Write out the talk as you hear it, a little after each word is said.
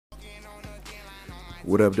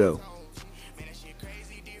What up, though?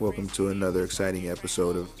 Welcome to another exciting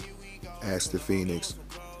episode of Ask the Phoenix.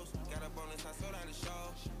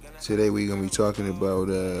 Today we're gonna be talking about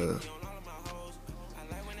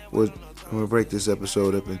what I'm gonna break this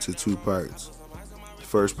episode up into two parts. The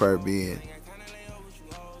first part being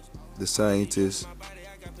the scientist,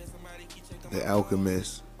 the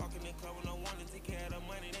alchemist,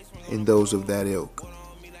 and those of that ilk.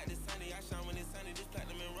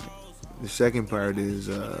 The second part is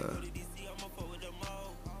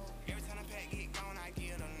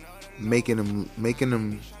making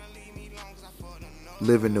them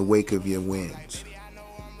live in the wake of your wins.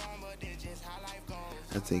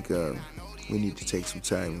 I think we need to take some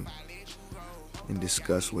time and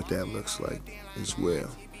discuss what that looks like as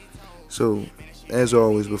well. So, as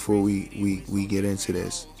always, before we get into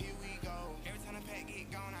this,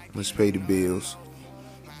 let's pay the bills.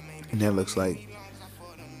 And that looks like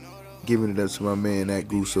giving it up to my man, that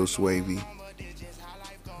Guso Swavy,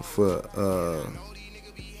 for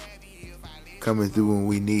coming through when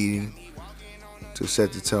we need him to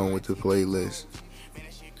set the tone with the playlist.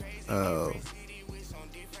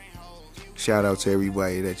 Shout out to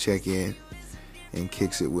everybody that check in and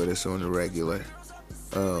kicks it with us on the regular.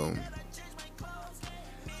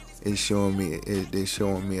 They're showing me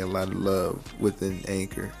a lot of love within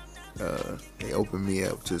Anchor. They open me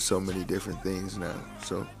up to so many different things now.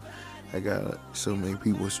 So I got so many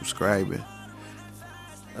people subscribing.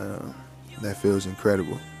 That feels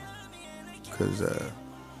incredible because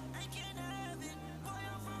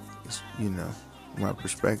it's, my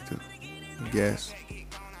perspective, I guess.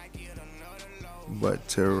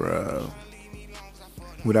 But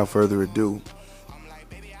without further ado,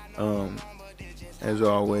 as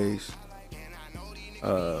always,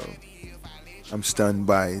 I'm stunned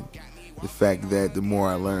by the fact that the more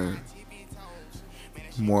I learn,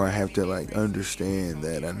 the more I have to understand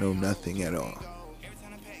that I know nothing at all.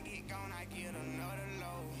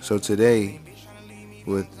 So today,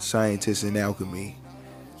 with scientists in alchemy,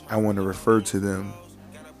 I want to refer to them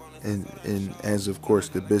in as, of course,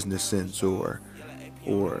 the business sense or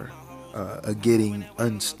a getting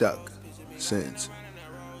unstuck sense.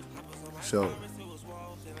 So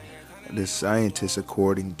the scientist,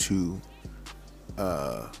 according to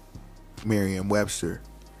Merriam-Webster,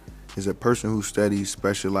 is a person who studies,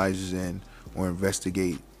 specializes in, or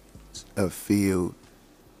investigates a field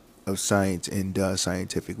of science and does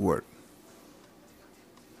scientific work.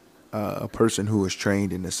 A person who is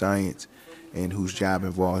trained in the science and whose job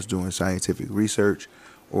involves doing scientific research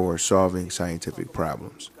or solving scientific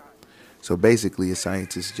problems. So basically, a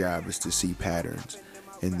scientist's job is to see patterns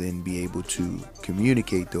and then be able to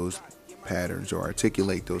communicate those patterns or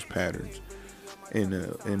articulate those patterns in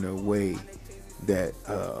a way that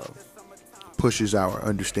pushes our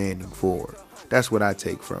understanding forward. That's what I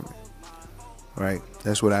take from it, right?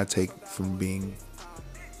 That's what I take from being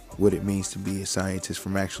what it means to be a scientist,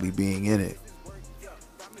 from actually being in it.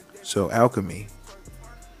 So alchemy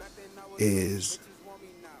is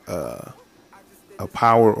a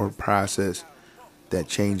power or process that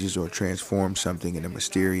changes or transforms something in a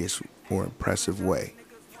mysterious or impressive way,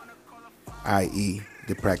 i.e.,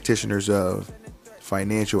 the practitioners of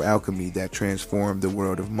financial alchemy that transformed the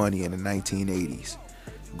world of money in the 1980s,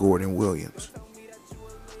 Gordon Williams.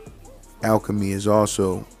 Alchemy is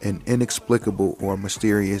also an inexplicable or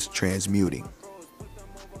mysterious transmuting.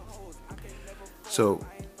 So,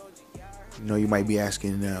 you might be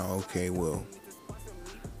asking now, okay, well,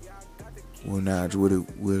 Naj,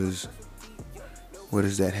 what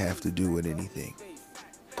does that have to do with anything?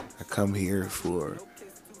 I come here for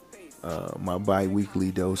my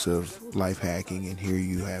bi-weekly dose of life hacking, and here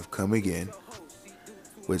you have come again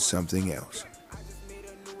with something else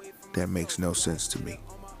that makes no sense to me.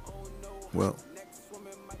 Well,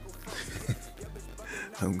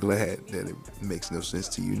 I'm glad that it makes no sense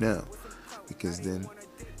to you now, because then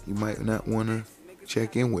you might not want to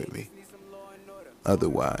check in with me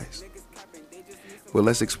otherwise. Well,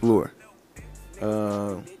 let's explore.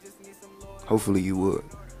 Hopefully you would.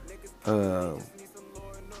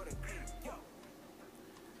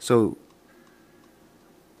 So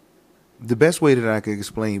the best way that I could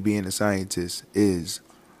explain being a scientist is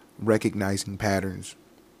recognizing patterns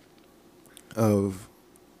of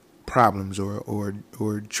problems or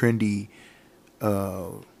trendy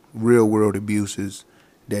real world abuses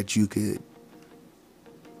that you could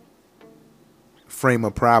frame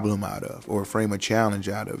a problem out of, or frame a challenge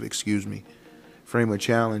out of,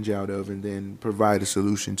 and then provide a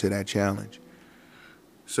solution to that challenge.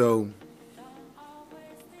 So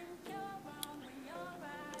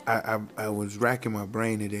I was racking my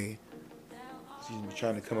brain today,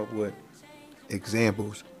 trying to come up with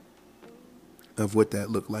examples of what that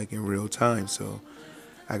looked like in real time. So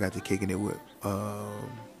I got to kicking it with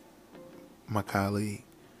my colleague,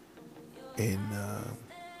 and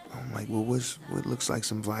I'm like, well, what looks like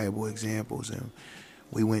some viable examples, and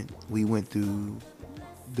we went through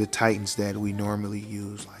the titans that we normally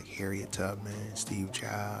use, like Harriet Tubman, Steve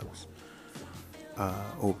Jobs,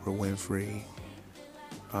 Oprah Winfrey,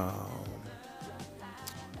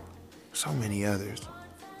 so many others.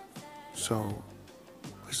 So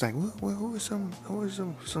it's like, who are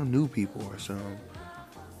some new people, or some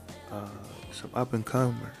up and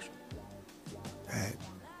comers that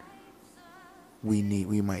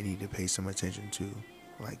we might need to pay some attention to,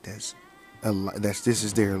 like this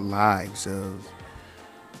is their lives of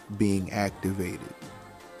being activated.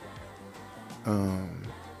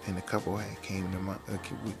 And a couple had came to my,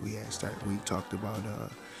 we talked about,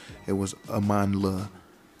 it was Amandla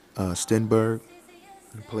Stenberg,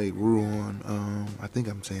 who played Rue on, I think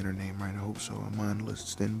I'm saying her name right, I hope so, Amandla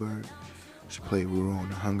Stenberg. She played Rue on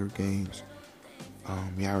the Hunger Games.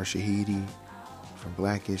 Yara Shahidi from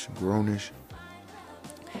Blackish and Grownish.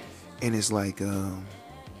 And it's like,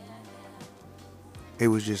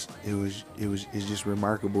 it's just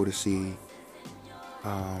remarkable to see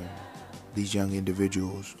these young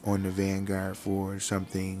individuals on the vanguard for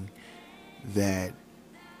something that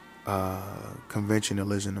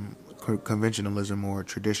conventionalism or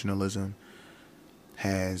traditionalism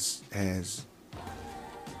has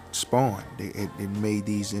spawned. It made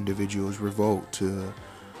these individuals revolt to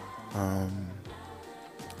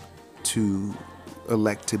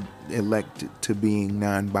elect to being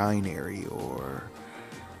non-binary or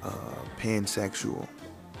pansexual,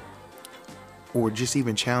 or just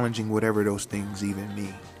even challenging whatever those things even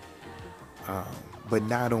mean. But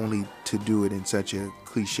not only to do it in such a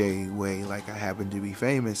cliche way, like I happen to be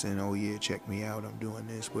famous and oh yeah, check me out, I'm doing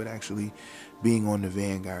this, but actually being on the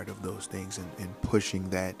vanguard of those things and pushing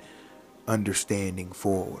that understanding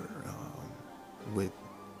forward with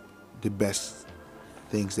the best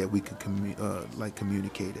things that we could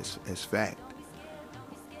communicate as fact,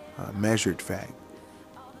 measured fact.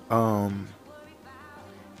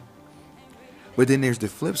 But then there's the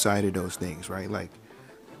flip side of those things, right? Like,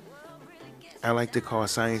 I like to call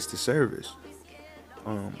science the service.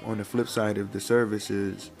 On the flip side of the service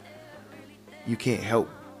is you can't help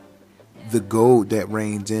the gold that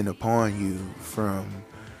rains in upon you from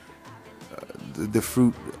the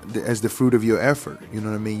fruit, as the fruit of your effort. You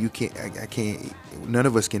know what I mean? You can't, I can't, none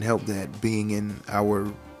of us can help that, being in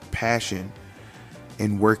our passion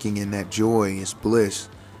and working in that joyous bliss,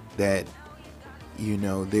 that, you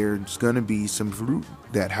know, there's going to be some fruit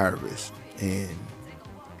that harvest, and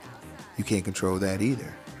you can't control that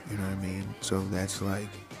either. You know what I mean? So that's like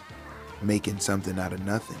making something out of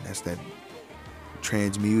nothing. That's that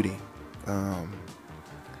transmuting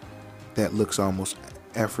that looks almost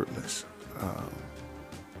effortless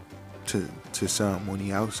to some on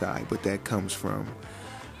the outside, but that comes from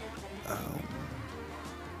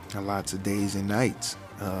lots of days and nights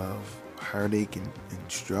of heartache and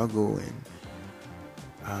struggle, and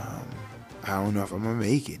I don't know if I'm gonna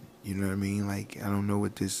make it. You know what I mean? Like, I don't know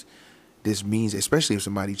what this means, especially if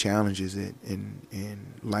somebody challenges it,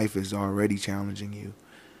 and life is already challenging you.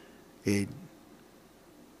 It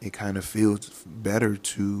kind of feels better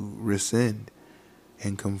to rescind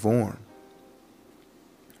and conform.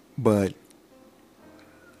 But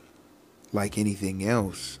like anything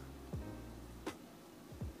else,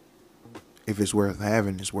 if it's worth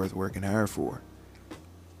having, it's worth working hard for.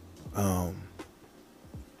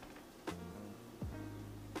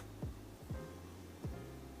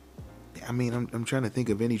 I mean, I'm trying to think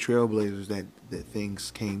of any trailblazers that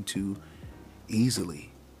things came to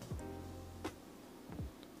easily.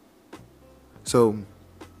 So,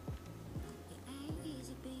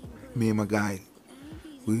 me and my guy,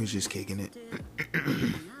 we was just kicking it.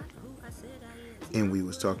 And we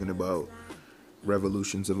was talking about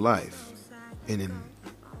revolutions of life, and then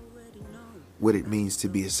what it means to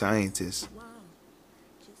be a scientist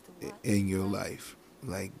in your life.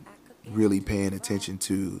 Like, really paying attention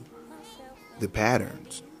to the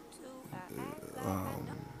patterns,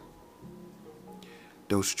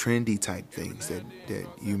 those trendy type things that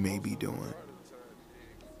you may be doing,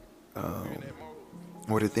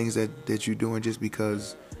 or the things that you're doing just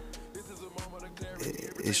because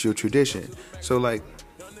it's your tradition. So like,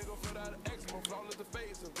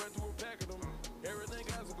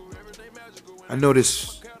 I know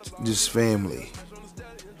this family,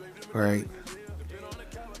 right,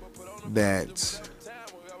 that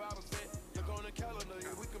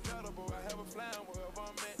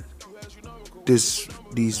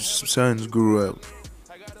these sons grew up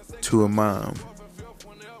to a mom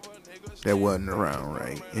that wasn't around,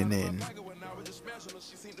 right? And then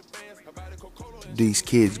these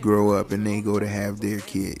kids grow up and they go to have their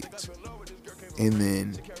kids. And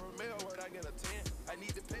then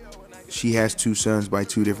she has two sons by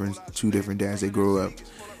two different dads. They grow up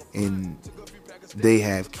and they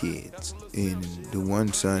have kids. And the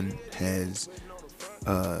one son has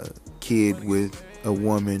a kid with a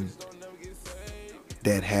woman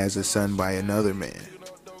that has a son by another man.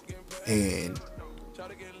 And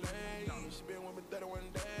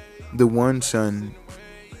the one son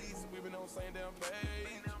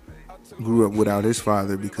grew up without his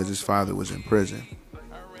father because his father was in prison,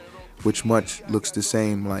 which much looks the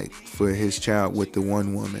same like for his child with the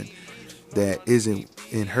one woman that isn't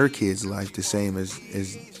in her kid's life the same as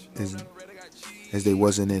they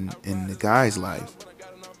wasn't in the guy's life.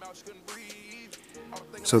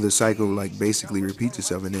 So the cycle like basically repeats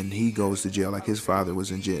itself, and then he goes to jail like his father was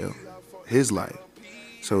in jail his life.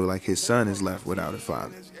 So like his son is left without a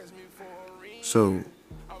father. So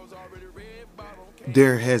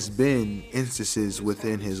there has been instances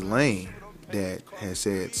within his lane that has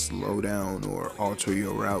said slow down or alter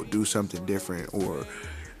your route, do something different or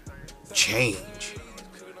change.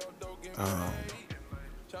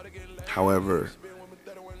 However,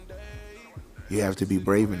 you have to be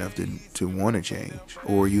brave enough to want to change,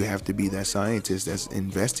 or you have to be that scientist that's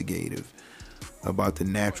investigative about the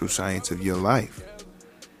natural science of your life.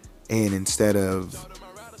 And instead of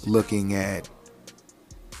looking at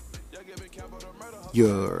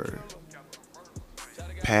your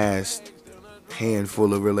past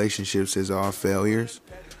handful of relationships as all failures,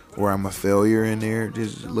 or I'm a failure in there,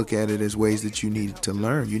 just look at it as ways that you need to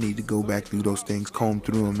learn. You need to go back through those things, comb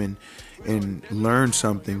through them, and learn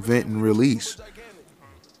something, vent and release,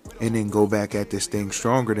 and then go back at this thing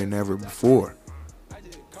stronger than ever before.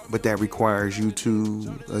 But that requires you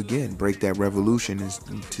to, again, break that revolution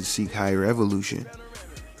and to seek higher evolution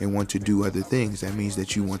and want to do other things. That means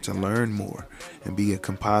that you want to learn more and be a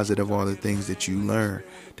composite of all the things that you learn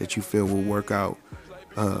that you feel will work out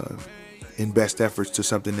in best efforts to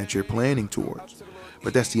something that you're planning towards.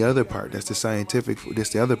 But that's the other part. That's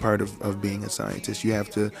the other part of being a scientist. You have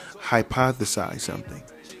to hypothesize something.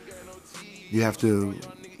 You have to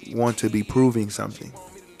want to be proving something.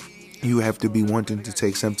 You have to be wanting to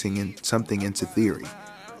take something into theory.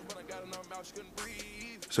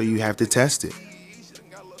 So you have to test it.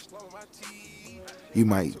 You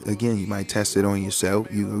might test it on yourself.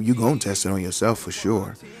 You gonna test it on yourself for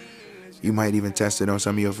sure. You might even test it on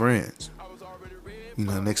some of your friends. You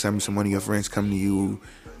know, next time one of your friends come to you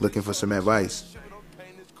looking for some advice,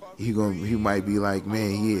 you might be like,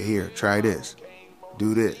 man, here, try this,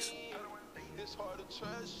 do this.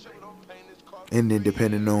 And then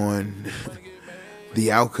depending on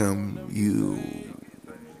the outcome, you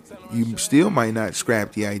still might not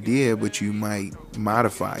scrap the idea, but you might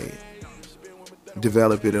modify it,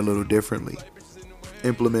 develop it a little differently,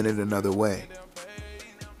 implement it another way.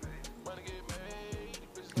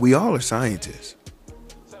 We all are scientists.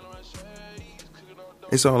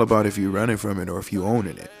 It's all about if you're running from it or if you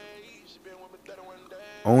owning it.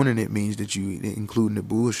 Owning it means that including the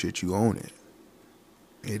bullshit, you own it.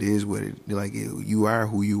 It is what you are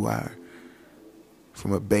who you are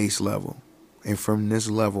from a base level. And from this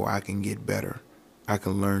level, I can get better. I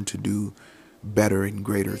can learn to do better and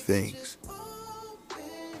greater things.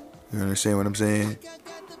 You understand what I'm saying?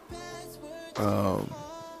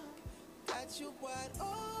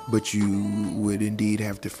 But you would indeed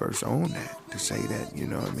have to first own that, to say that, you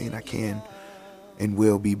know what I mean, I can and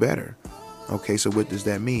will be better. Okay, so what does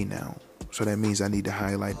that mean now? So that means I need to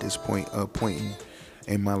highlight this point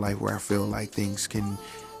in my life where I feel like things can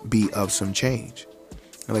be of some change.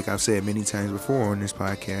 Like I've said many times before on this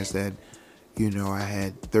podcast that, you know, I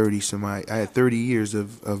had 30 years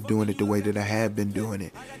of doing it the way that I had been doing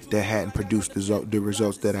it that hadn't produced the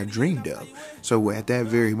results that I dreamed of. So at that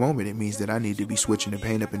very moment, it means that I need to be switching the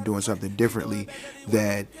paint up and doing something differently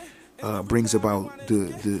that brings about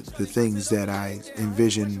the things that I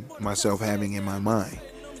envision myself having in my mind.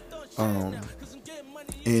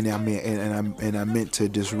 And I meant to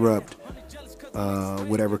disrupt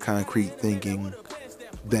whatever concrete thinking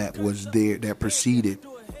that was there, that preceded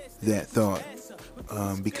that thought,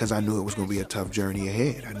 because I knew it was going to be a tough journey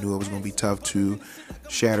ahead. I knew it was going to be tough to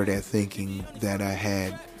shatter that thinking that I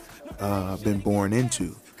had been born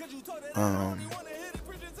into, and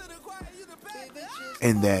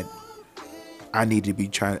that I needed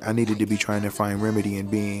to be trying to find remedy in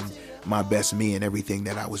being my best me in everything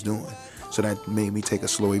that I was doing. So that made me take a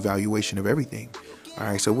slow evaluation of everything. All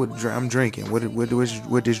right, so what I'm drinking,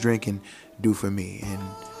 what does drinking do for me? And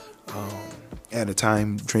At a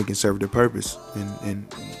time, drinking served a purpose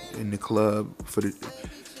in the club. For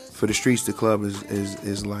the streets, the club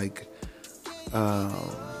is like,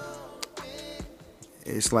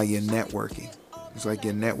 it's like you're networking. It's like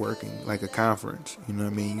you're networking, like a conference. You know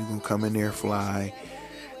what I mean? You gonna come in there, fly.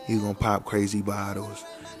 You gonna pop crazy bottles,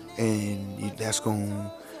 and that's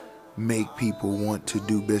gonna make people want to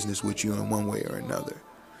do business with you in one way or another.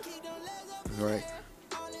 Right?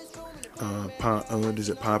 What is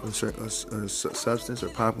it? Pomp and substance, or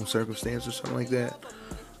pomp and circumstance, or something like that.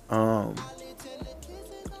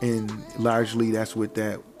 And largely, that's what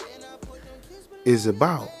that is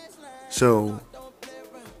about. So,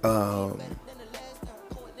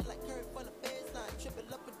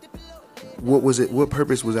 what was it? What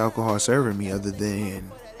purpose was alcohol serving me other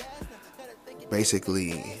than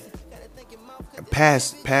basically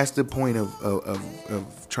past the point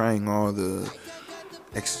of trying all the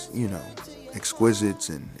exquisites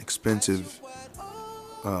and expensive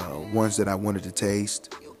ones that I wanted to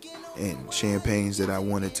taste, and champagnes that I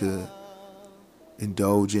wanted to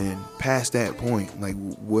indulge in. Past that point, like,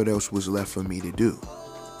 what else was left for me to do?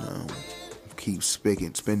 Keep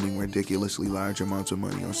spending ridiculously large amounts of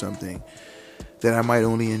money on something that I might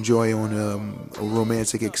only enjoy on a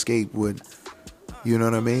romantic escape with, you know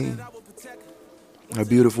what I mean? A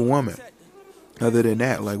beautiful woman. Other than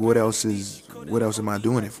that, like, what else am I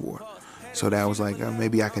doing it for? So that was like,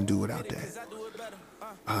 maybe I can do without that.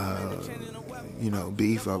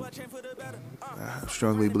 Beef. I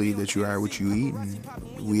strongly believe that you are what you eat, and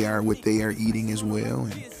we are what they are eating as well.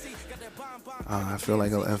 And I felt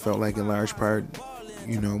like in large part,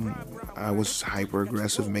 I was hyper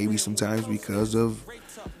aggressive, maybe sometimes because of.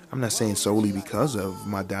 I'm not saying solely because of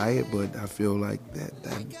my diet, but I feel like that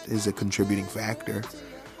is a contributing factor,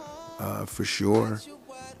 for sure.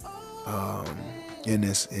 And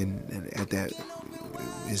at that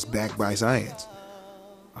is backed by science.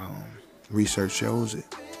 Research shows it.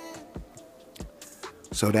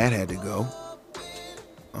 So that had to go.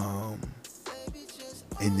 And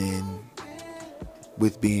then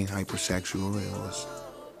with being hypersexual, it was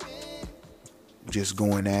just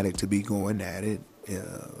going at it to be going at it.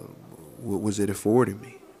 What was it affording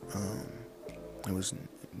me? It was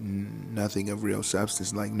nothing of real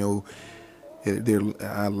substance. Like,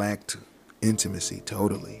 I lacked intimacy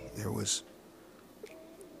totally. It was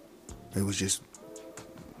just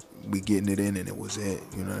we getting it in, and it was it.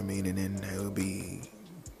 You know what I mean? And then there would be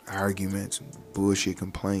arguments, and bullshit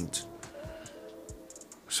complaints.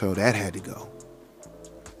 So that had to go.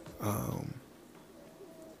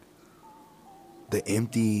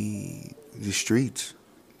 The streets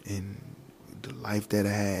and the life that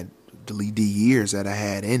I had, the years that I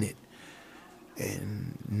had in it,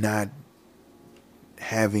 and not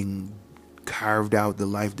having carved out the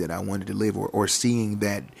life that I wanted to live, or seeing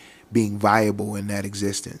that being viable in that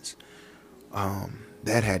existence.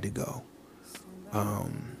 That had to go.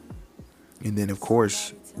 And then, of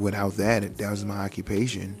course, without that was my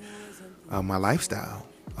occupation. My lifestyle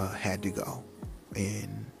had to go.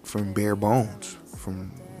 And from bare bones,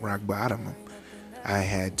 from rock bottom, I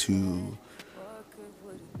had to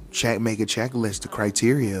make a checklist, the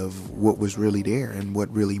criteria of what was really there and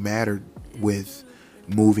what really mattered with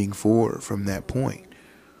moving forward from that point.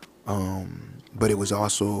 But it was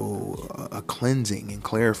also a cleansing and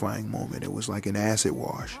clarifying moment. It was like an acid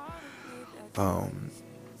wash,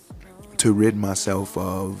 to rid myself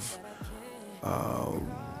of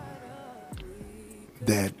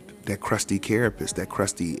that crusty carapace, that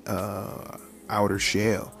crusty outer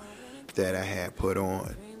shell that I had put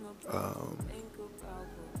on,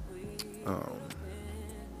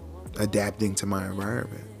 adapting to my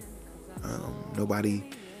environment. Nobody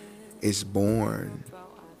is born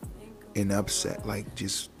in upset, like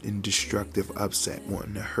just in destructive upset,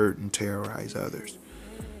 wanting to hurt and terrorize others.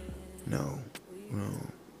 No.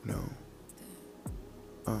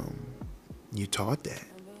 You taught that.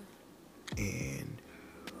 And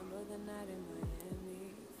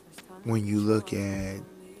when you look at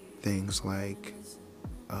things like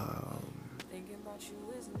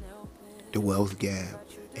the wealth gap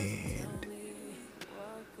and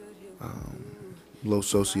low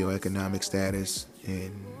socioeconomic status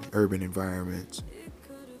in urban environments,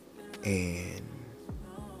 and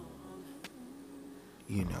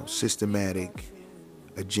systematic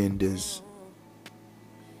agendas,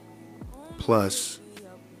 plus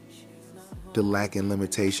the lack and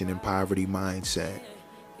limitation and poverty mindset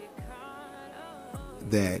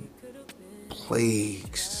that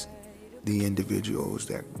plagues the individuals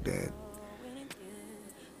that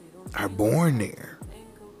are born there.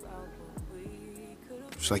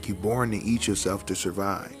 It's like you're born to eat yourself to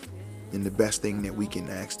survive. And the best thing that we can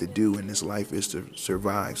ask to do in this life is to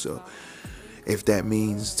survive. So if that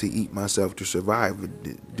means to eat myself to survive,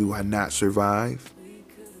 do I not survive?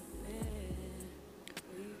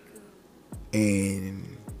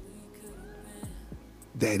 And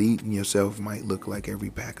that eating yourself might look like every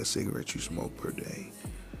pack of cigarettes you smoke per day,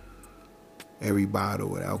 every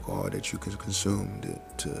bottle of alcohol that you can consume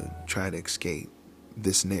to try to escape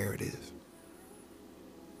this narrative.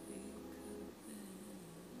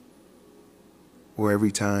 Or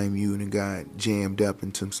every time you got jammed up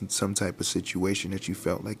into some type of situation that you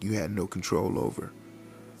felt like you had no control over.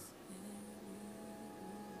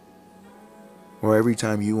 Or every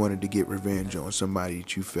time you wanted to get revenge on somebody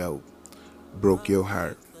that you felt broke your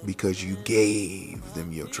heart because you gave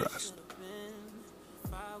them your trust.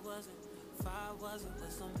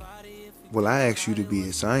 Well, I ask you to be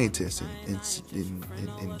a scientist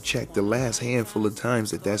and check the last handful of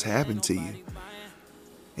times that that's happened to you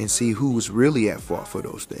and see who was really at fault for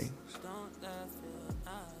those things.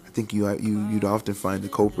 I think you'd often find the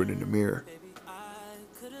culprit in the mirror.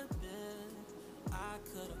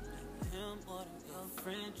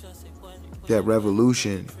 That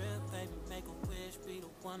revolution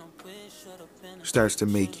starts to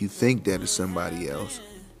make you think that it's somebody else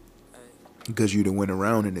because you done went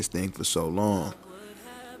around in this thing for so long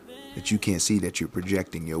that you can't see that you're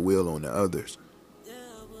projecting your will on the others.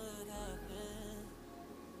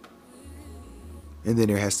 And then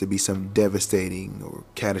there has to be some devastating or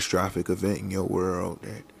catastrophic event in your world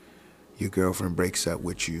that your girlfriend breaks up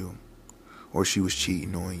with you, or she was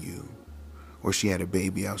cheating on you, or she had a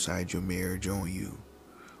baby outside your marriage on you,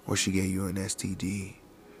 or she gave you an STD,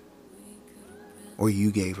 or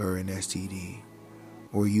you gave her an STD,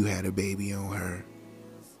 or you had a baby on her.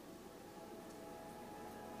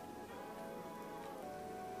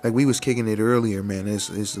 Like we was kicking it earlier, man,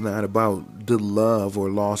 it's not about the love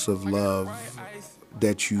or loss of love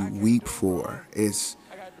that you weep for. It's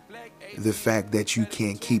the fact that you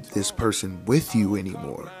can't keep this person with you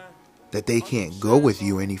anymore, that they can't go with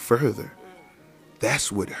you any further.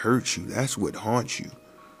 That's what hurts you. That's what haunts you.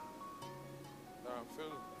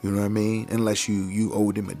 You know what I mean? Unless you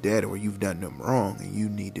owe them a debt or you've done them wrong and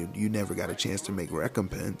you never got a chance to make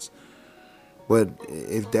recompense. But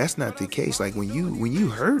if that's not the case, like when you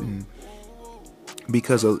hurting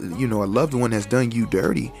because a loved one has done you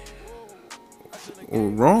dirty or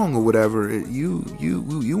wrong or whatever, you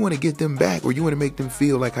want to get them back, or you want to make them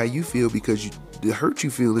feel like how you feel, because the hurt you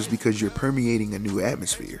feel is because you're permeating a new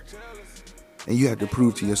atmosphere. And you have to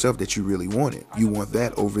prove to yourself that you really want it. You want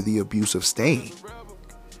that over the abuse of staying.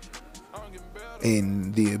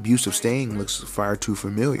 And the abuse of staying looks far too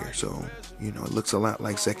familiar. So, it looks a lot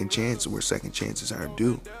like second chance, where second chances aren't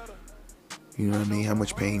due. You know what I mean? How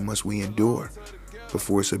much pain must we endure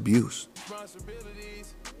before it's abuse?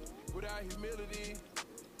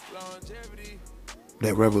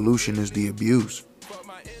 That revolution is the abuse.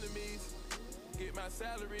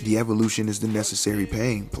 The evolution is the necessary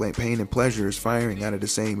pain. Pain and pleasure is firing out of the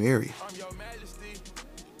same area.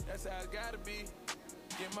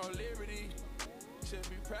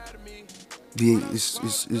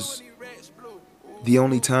 The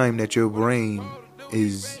only time that your brain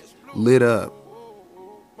is lit up,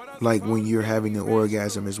 like when you're having an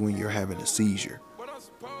orgasm, is when you're having a seizure.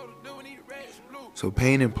 So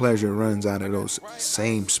pain and pleasure runs out of those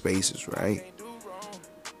same spaces, right?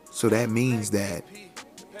 So that means that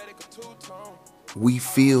we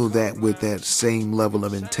feel that with that same level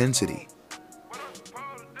of intensity.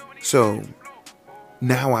 So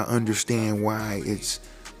now I understand why it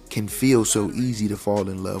can feel so easy to fall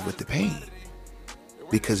in love with the pain,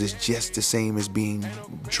 because it's just the same as being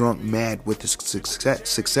drunk mad with the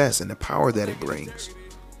success and the power that it brings.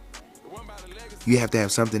 You have to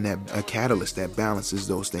have something, a catalyst that balances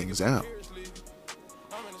those things out.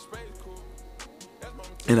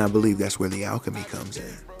 And I believe that's where the alchemy comes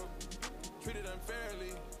in.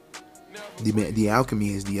 The alchemy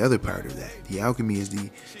is the other part of that. The alchemy is the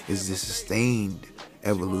sustained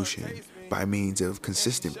evolution by means of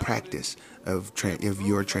consistent practice of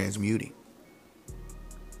your transmuting.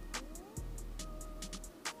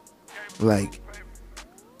 Like,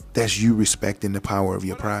 that's you respecting the power of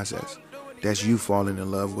your process. That's you falling in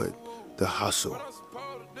love with the hustle.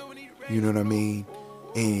 You know what I mean?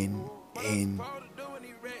 And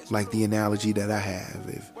like the analogy that I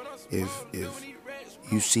have, if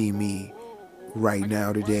you see me right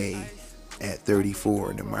now today at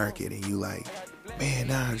 34 in the market and you like, man,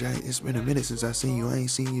 it's been a minute since I seen you. I ain't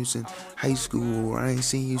seen you since high school, or I ain't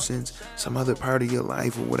seen you since some other part of your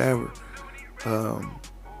life or whatever.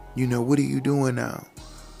 What are you doing now?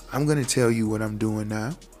 I'm going to tell you what I'm doing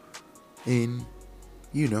now. And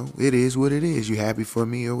it is what it is. You happy for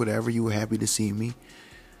me or whatever. You were happy to see me.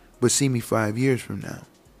 But see me 5 years from now.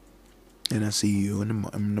 And I see you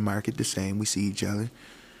in the market the same. We see each other.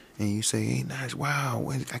 And you say, hey, nice,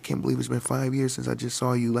 wow, I can't believe it's been 5 years since I just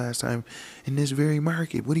saw you last time in this very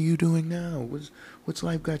market. What are you doing now? What's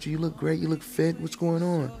life got you? You look great. You look fit. What's going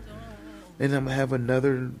on? And I'm going to have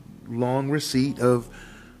another long receipt of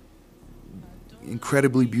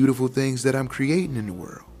incredibly beautiful things that I'm creating in the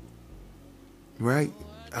world. Right?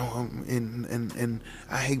 And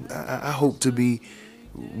I hope to be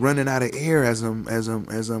running out of air as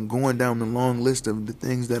I'm going down the long list of the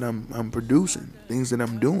things that I'm producing, things that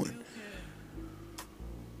I'm doing.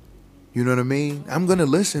 You know what I mean? I'm gonna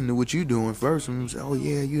listen to what you're doing first and say, oh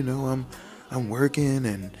yeah, I'm working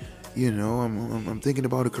and I'm thinking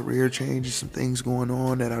about a career change and some things going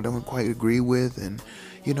on that I don't quite agree with, and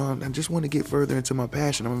I just want to get further into my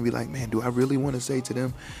passion. I'm gonna be like, man, do I really want to say to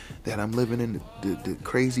them that I'm living in the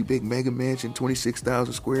crazy big mega mansion,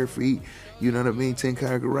 26,000 square feet,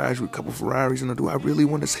 10-car garage with a couple Ferraris, and do I really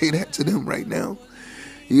want to say that to them right now?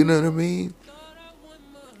 You know what I mean?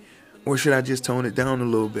 Or should I just tone it down a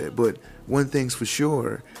little bit? But one thing's for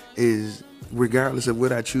sure is, regardless of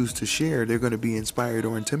what I choose to share, they're going to be inspired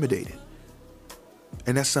or intimidated.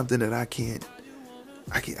 And that's something that I can't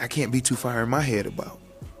be too far in my head about.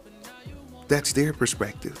 That's their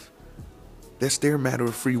perspective. That's their matter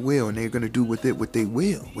of free will, and they're going to do with it what they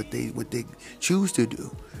will, what they choose to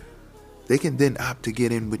do. They can then opt to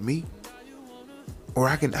get in with me, or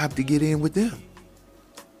I can opt to get in with them.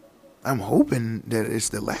 I'm hoping that it's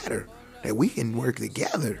the latter, that we can work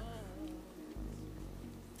together.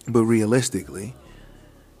 But realistically,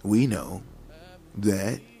 we know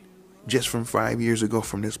that just from 5 years ago,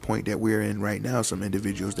 from this point that we're in right now, some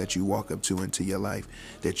individuals that you walk up to into your life,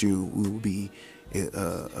 that you will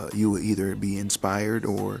either be inspired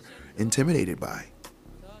or intimidated by.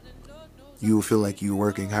 You will feel like you're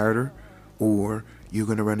working harder, or you're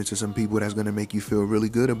going to run into some people that's going to make you feel really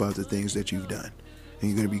good about the things that you've done. And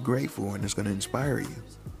you're going to be grateful, and it's going to inspire you.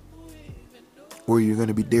 Or they're going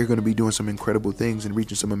to be doing some incredible things and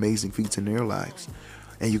reaching some amazing feats in their lives.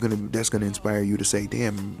 And that's going to inspire you to say,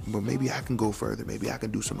 damn, well, maybe I can go further. Maybe I can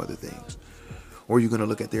do some other things. Or you're going to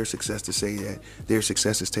look at their success to say that their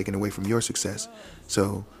success is taken away from your success.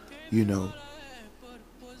 So,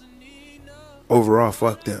 overall,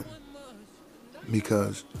 fuck them.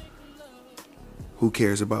 Because who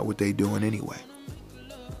cares about what they doing anyway?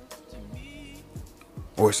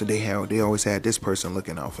 Or so they always had this person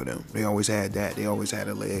looking out for them. They always had that. They always had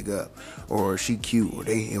a leg up. Or she cute.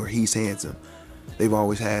 Or he's handsome. They've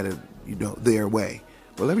always had their way.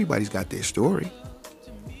 Well, everybody's got their story.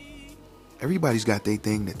 Everybody's got their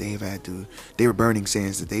thing that they've had to. Their burning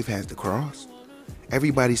sands that they've had to cross.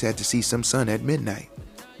 Everybody's had to see some sun at midnight.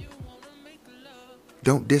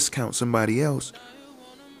 Don't discount somebody else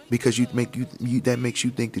because that makes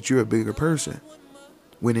you think that you're a bigger person.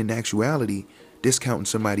 When in actuality, discounting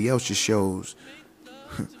somebody else just shows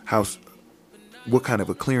what kind of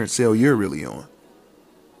a clearance sale you're really on.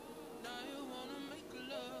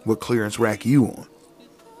 What clearance rack you on.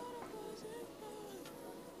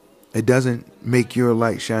 It doesn't make your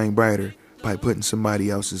light shine brighter by putting somebody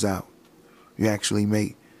else's out. You actually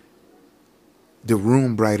make the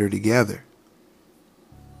room brighter together.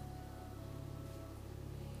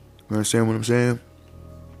 You understand what I'm saying?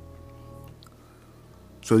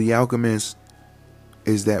 So the alchemist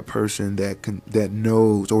is that person that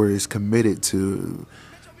knows or is committed to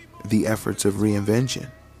the efforts of reinvention,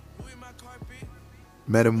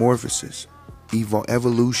 metamorphosis,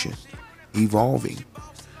 evolution, evolving,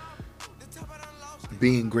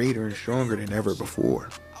 being greater and stronger than ever before,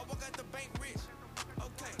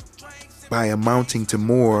 by amounting to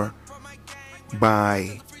more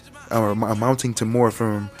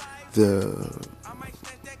from the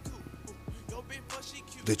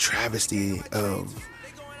travesty of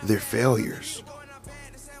their failures.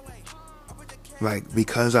 Like,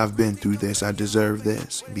 because I've been through this, I deserve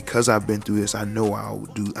this. Because I've been through this, I'm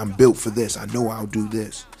built for this. I know I'll do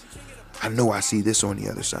this. I know I see this on the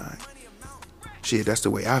other side. Shit, that's the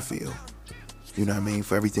way I feel. You know what I mean?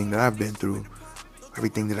 For everything that I've been through,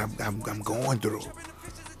 everything that I'm going through,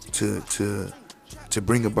 to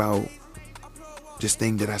bring about this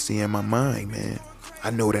thing that I see in my mind, man. I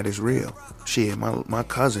know that it's real. Shit, my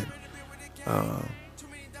cousin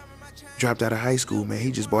dropped out of high school, man.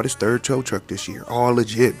 He just bought his third tow truck this year. All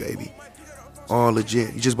legit, baby. All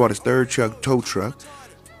legit. He just bought his third tow truck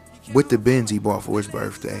with the Benz he bought for his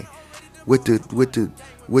birthday. With the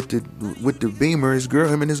Beamer,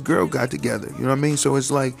 him and his girl got together. You know what I mean? So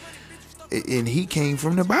it's like, and he came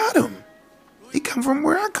from the bottom. He come from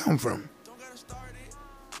where I come from.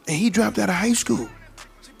 And he dropped out of high school.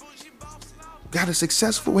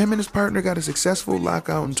 Him and his partner got a successful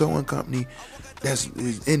lockout and towing company that's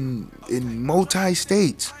in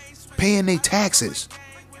multi-states, paying their taxes.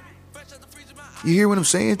 You hear what I'm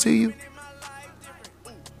saying to you?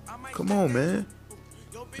 Come on, man.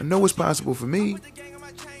 I know what's possible for me.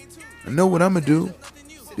 I know what I'm going to do.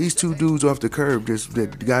 These two dudes off the curb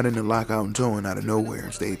that got into lockout and towing out of nowhere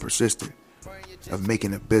and stayed persistent of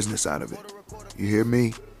making a business out of it. You hear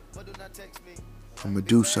me? I'm going to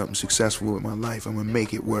do something successful with my life. I'm going to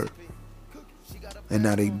make it work. And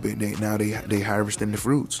now they harvesting the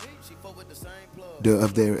fruits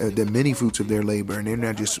of the many fruits of their labor, and they're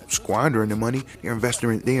not just squandering the money.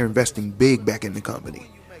 They're investing big back in the company.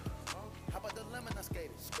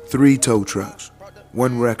 3 tow trucks,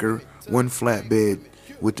 1 wrecker, 1 flatbed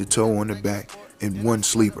with the tow on the back, and 1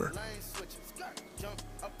 sleeper.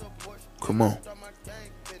 Come on,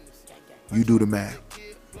 you do the math.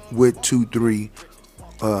 With 2-3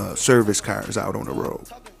 service cars out on the road.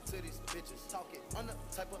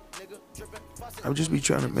 I'll just be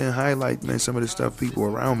trying to, highlight, some of the stuff people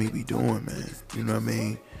around me be doing, man. You know what I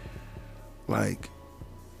mean? Like,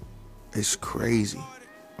 it's crazy.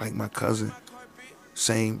 Like my cousin,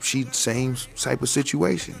 same type of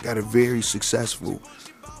situation. Got a very successful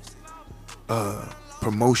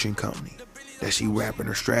promotion company that she wrapping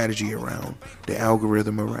her strategy around, the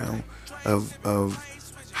algorithm around of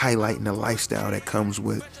highlighting the lifestyle that comes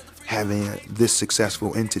with having this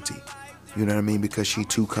successful entity. You know what I mean? Because she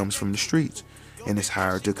too comes from the streets. And it's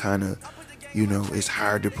hard to it's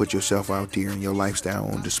hard to put yourself out there and your lifestyle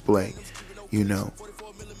on display,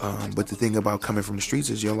 But the thing about coming from the streets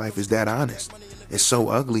is your life is that honest. It's so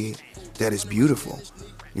ugly that it's beautiful.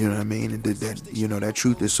 You know what I mean? And that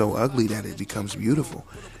truth is so ugly that it becomes beautiful.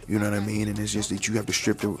 You know what I mean? And it's just that you have to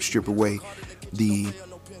strip away the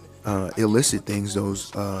illicit things,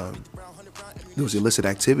 those illicit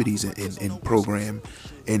activities, and program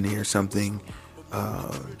in there something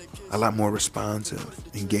a lot more responsive,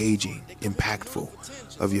 engaging, impactful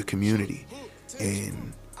of your community.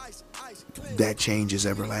 And that change is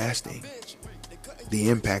everlasting. The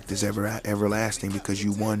impact is everlasting because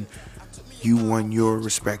you won your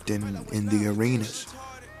respect in the arenas.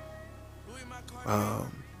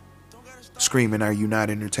 Screaming, "Are you not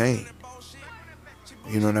entertained?"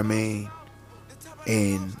 You know what I mean?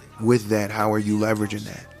 And with that, how are you leveraging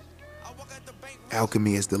that?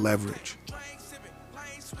 Alchemy is the leverage.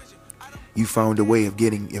 You found a way of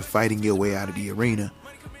fighting your way out of the arena.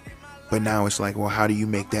 But now it's like, well, how do you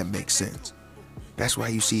make that make sense? That's why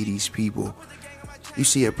you see these people. You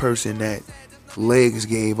see a person that legs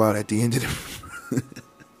gave out at the end of the...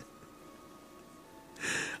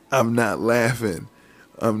 I'm not laughing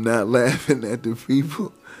at the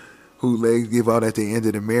people who legs give out at the end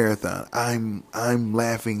of the marathon. I'm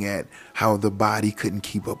laughing at how the body couldn't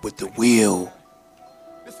keep up with the will.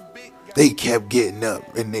 They kept getting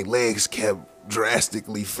up, and their legs kept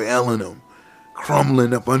drastically failing them,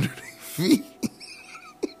 crumbling up under their feet.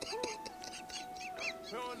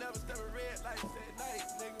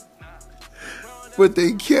 But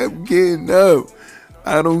they kept getting up.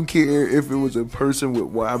 I don't care if it was a person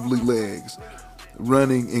with wobbly legs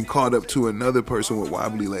running and caught up to another person with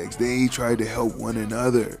wobbly legs. They tried to help one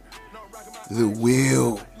another. The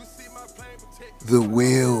will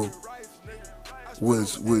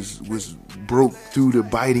was broke through the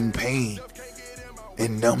biting pain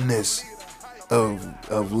and numbness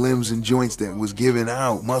of limbs and joints that was giving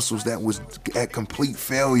out, muscles that was at complete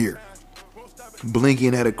failure,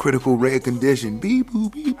 blinking at a critical red condition. Beep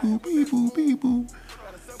boop, beep boop, beep boop, beep boop.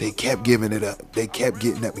 They kept giving it up. They kept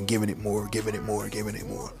getting up and giving it more, giving it more, giving it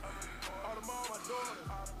more.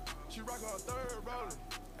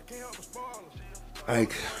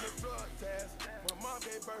 Like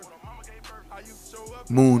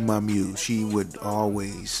Moon, my muse, she would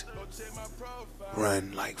always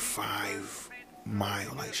run like 5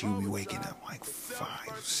 miles. Like she would be waking up like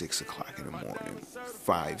 5-6 o'clock in the morning,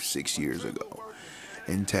 5-6 years ago,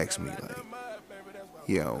 and text me like,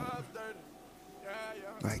 "Yo,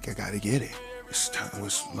 like I gotta get it. It's time."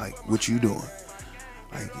 Was like, "What you doing?"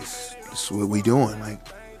 Like it's what we doing. Like,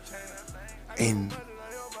 and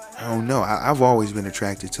I don't know. I've always been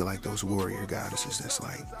attracted to like those warrior goddesses.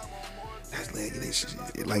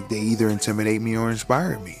 Like they either intimidate me or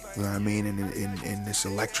inspire me. You know what I mean? And it's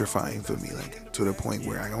electrifying for me, like to the point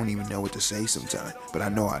where I don't even know what to say sometimes. But I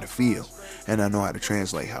know how to feel, and I know how to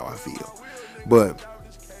translate how I feel. But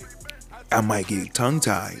I might get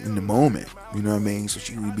tongue-tied in the moment. You know what I mean? So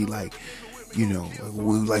she would be like,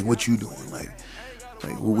 like what you doing? Like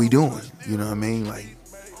what we doing? You know what I mean? Like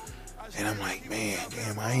And I'm like, man,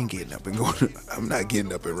 damn, I ain't getting up and going. I'm not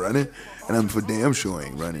getting up and running. And I'm for damn sure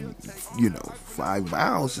ain't running, 5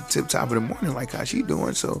 miles at tip top of the morning like how she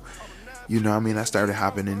doing. So, I started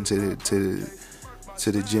hopping into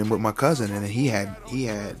the gym with my cousin, and he had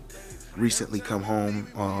recently come home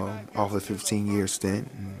off a 15-year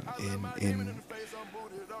stint in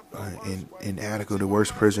Attica, the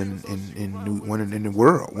worst prison in the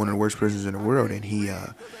world, one of the worst prisons in the world, and he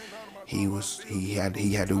had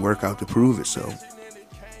to work out to prove it. So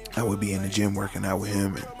I would be in the gym working out with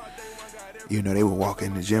him, and they would walk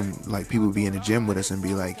in the gym, like people would be in the gym with us and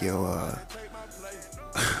be like, yo,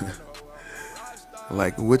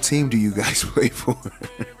 like, what team do you guys play for?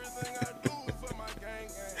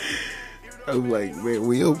 I'm like, man,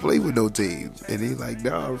 we don't play with no team. And he's like,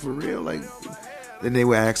 nah, for real. Like, then they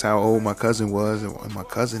would ask how old my cousin was, and my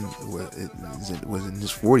cousin was in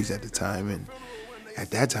his 40s at the time, and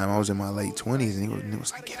at that time I was in my late 20s, and it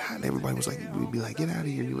was like, get out. And everybody was like, we'd be like, get out of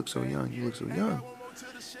here. You look so young. You look so young.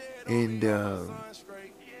 And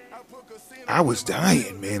I was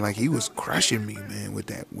dying, man. Like, he was crushing me, man, with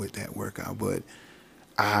that workout. But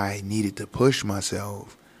I needed to push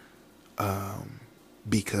myself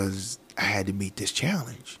because I had to meet this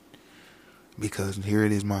challenge. Because here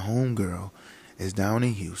it is, my homegirl is down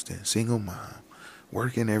in Houston, single mom,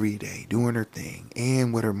 working every day, doing her thing,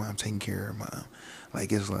 and with her mom, taking care of her mom.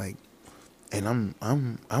 Like, it's like, and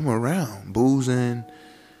I'm around boozing.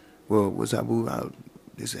 Well, was I boozing?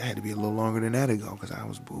 This had to be a little longer than that ago, because I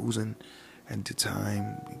was boozing at the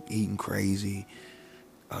time, eating crazy.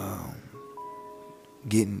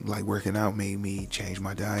 Working out made me change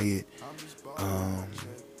my diet.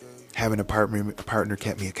 Having a partner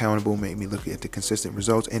kept me accountable, made me look at the consistent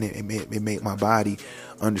results, and it made my body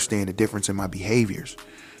understand the difference in my behaviors.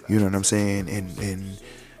 You know what I'm saying? And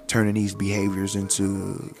turning these behaviors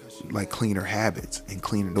into like cleaner habits, and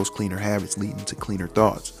those cleaner habits leading to cleaner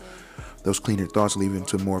thoughts. Those cleaner thoughts leading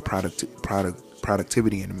to more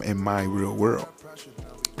productivity in my real world,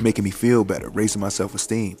 making me feel better, raising my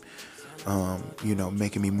self-esteem.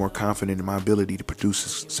 Making me more confident in my ability to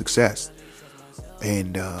produce success.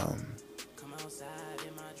 And,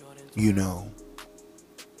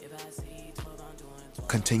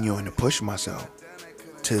 continuing to push myself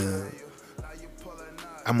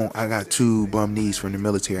I got 2 bum knees from the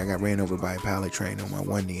military. I got ran over by a pallet train on my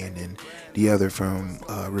one knee, and then the other from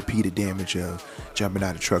repeated damage of jumping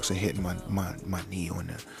out of trucks and hitting my knee on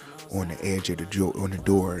the edge of the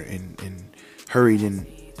door, and hurried in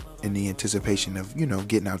the anticipation of,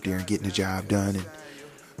 getting out there and getting the job done, and,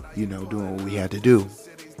 doing what we had to do.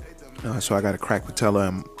 So I got a cracked patella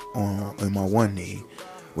in my one knee,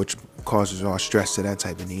 which causes all stress to that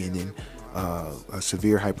type of knee, and then a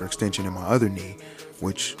severe hyperextension in my other knee,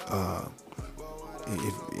 which,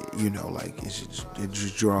 it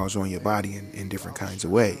just draws on your body in different kinds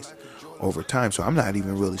of ways over time. So I'm not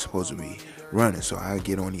even really supposed to be running, so I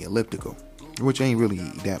get on the elliptical, which ain't really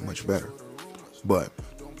that much better. But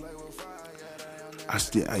I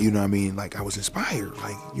still, like, I was inspired.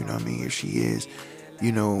 Like, here she is,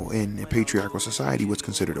 in a patriarchal society, what's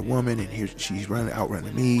considered a woman, and here she's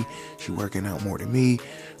outrunning me. She's working out more than me.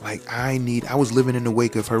 Like, I was living in the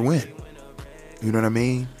wake of her win. You know what I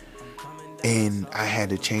mean? And I had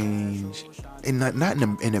to change, and not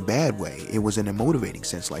in a bad way. It was in a motivating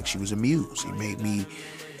sense. Like, she was a muse. It made me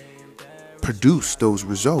produce those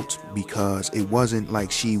results, because it wasn't like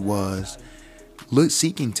she was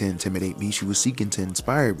seeking to intimidate me. She was seeking to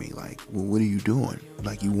inspire me. Like, well, what are you doing?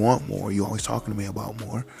 Like, you want more. You always talking to me about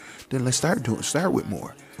more. Then let's start with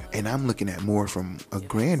more. And I'm looking at more from a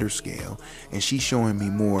grander scale, and she's showing me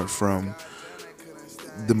more from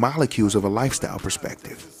the molecules of a lifestyle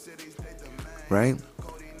perspective, right?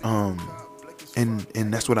 And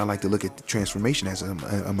that's what I like to look at the transformation as,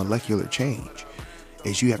 a molecular change.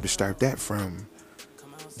 Is you have to start that from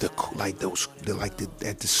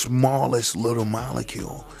at the smallest little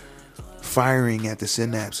molecule, firing at the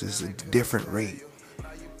synapses at a different rate,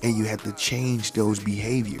 and you have to change those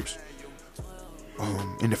behaviors.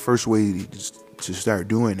 And the first way to start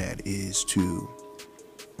doing that is to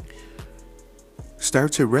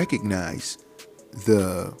start to recognize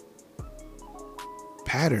the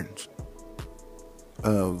patterns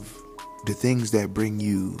of the things that bring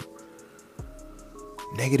you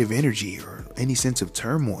negative energy or any sense of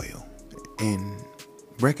turmoil, and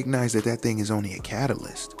recognize that thing is only a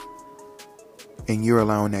catalyst, and you're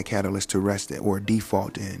allowing that catalyst to rest or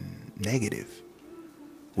default in negative,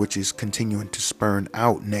 which is continuing to spurn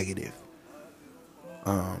out negative,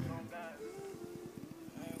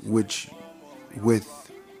 which,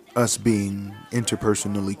 with us being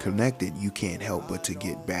interpersonally connected, you can't help but to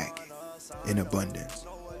get back in abundance.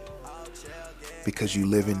 because you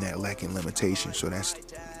live in that lack and limitation. So that's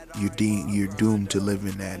you're doomed to live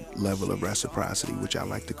in that level of reciprocity, which I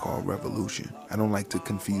like to call revolution. I don't like to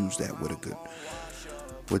confuse that with a good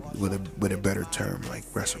with a better term like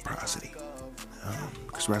reciprocity,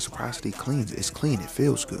 because reciprocity cleans. It's clean. It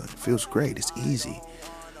feels good. It feels great. It's easy.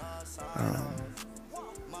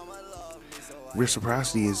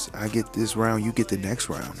 Reciprocity is I get this round, you get the next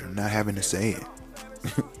round, and not having to say it.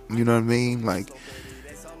 You know what I mean? Like,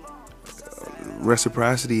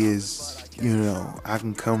 reciprocity is, I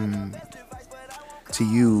can come to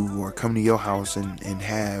you or come to your house and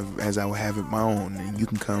have as I would have it my own, and you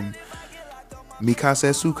can come mi casa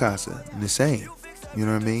es su casa, and the same. You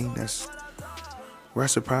know what I mean? That's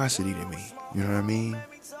reciprocity to me. You know what I mean?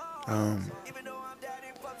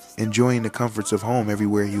 Enjoying the comforts of home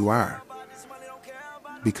everywhere you are,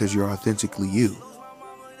 because you're authentically you.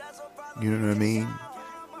 You know what I mean?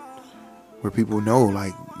 Where people know,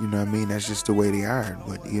 like, you know what I mean, that's just the way they are.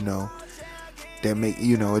 But, that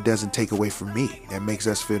it doesn't take away from me. That makes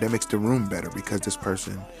us feel, that makes the room better because this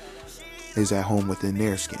person is at home within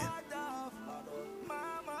their skin.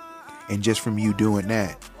 And just from you doing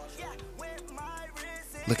that,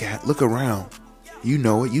 look around. You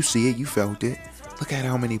know it, you see it, you felt it. Look at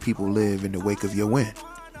how many people live in the wake of your win.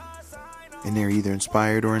 And they're either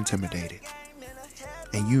inspired or intimidated.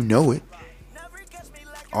 And you know it.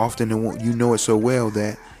 Often you know it so well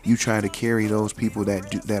that you try to carry those people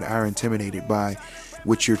that are intimidated by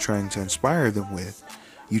what you're trying to inspire them with.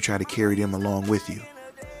 You try to carry them along with you.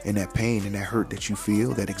 And that pain and that hurt that you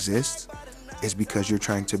feel that exists is because you're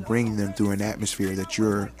trying to bring them through an atmosphere that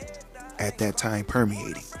you're at that time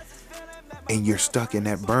permeating. And you're stuck in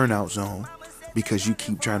that burnout zone because you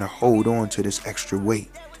keep trying to hold on to this extra weight.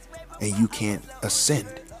 And you can't ascend.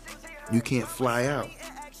 You can't fly out.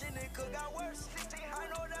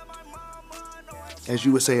 As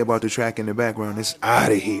you would say about the track in the background, it's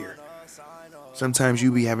out of here. Sometimes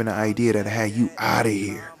you be having an idea that had you out of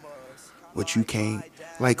here, but you can't.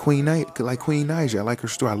 Like Queen Naija, I like her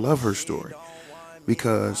story. I love her story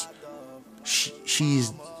because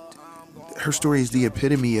her story is the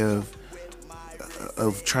epitome of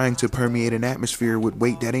trying to permeate an atmosphere with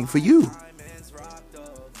weight that ain't for you.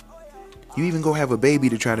 You even go have a baby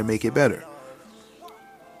to try to make it better,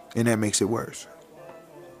 and that makes it worse.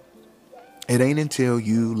 It ain't until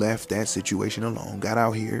you left that situation alone, got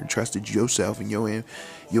out here and trusted yourself and your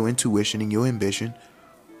intuition and your ambition,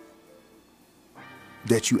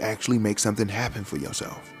 that you actually make something happen for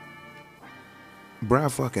yourself. Bruh, I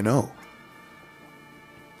fucking know.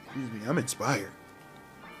 Excuse me, I'm inspired.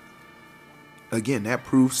 Again, that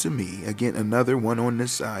proves to me, again, another one on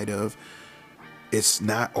this side of it's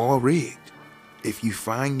not all rigged. If you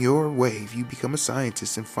find your way, if you become a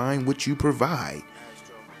scientist and find what you provide,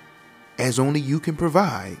 as only you can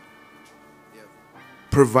provide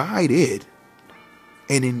it,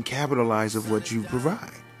 and then capitalize of what you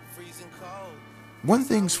provide. One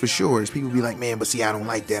thing's for sure is people be like, man, but see, I don't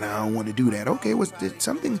like that. I don't want to do that. Okay, this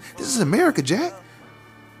is America, Jack.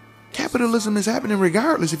 Capitalism is happening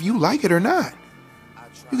regardless if you like it or not.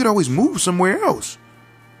 You could always move somewhere else.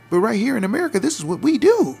 But right here in America, this is what we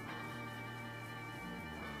do.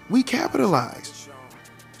 We capitalize.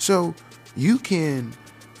 So you can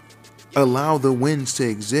allow the wins to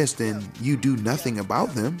exist and you do nothing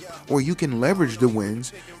about them, or you can leverage the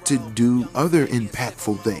wins to do other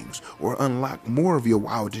impactful things or unlock more of your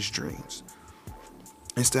wildest dreams.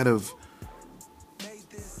 Instead of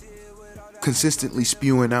consistently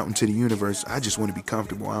spewing out into the universe, I just want to be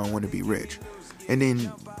comfortable, I don't want to be rich. And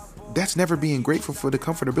then that's never being grateful for the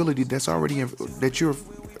comfortability that's already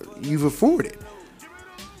you've afforded.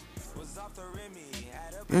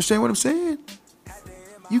 You understand what I'm saying?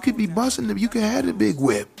 You could be busting, you could have a big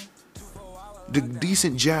whip, the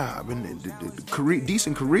decent job, and the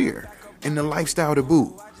decent career, and the lifestyle to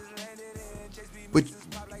boot. But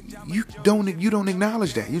you don't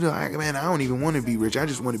acknowledge that. You're like, man, I don't even want to be rich. I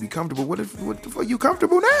just want to be comfortable. What the fuck are you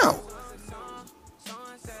comfortable now?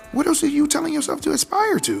 What else are you telling yourself to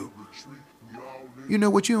aspire to? You know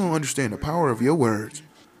what? You don't understand the power of your words.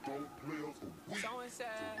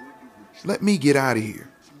 Let me get out of here.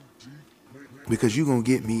 Because you're going to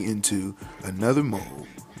get me into another mode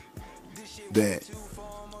that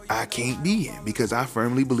I can't be in. Because I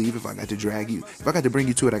firmly believe if I got to bring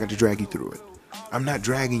you to it, I got to drag you through it. I'm not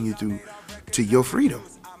dragging you through to your freedom.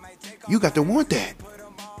 You got to want that.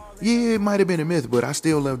 Yeah, it might have been a myth, but I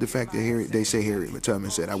still love the fact that they say Harriet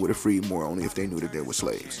Tubman said, I would have freed more only if they knew that there were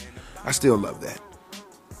slaves. I still love that.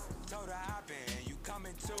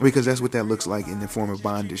 Because that's what that looks like in the form of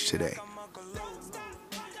bondage today.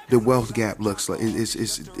 The wealth gap looks like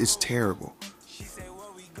it's terrible.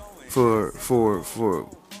 for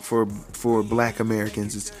Black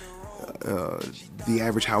Americans, it's the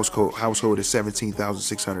average household is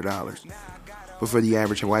 $17,600, but for the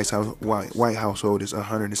average white household is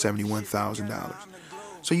 $171,000.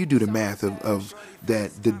 So you do the math of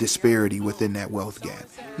that, the disparity within that wealth gap.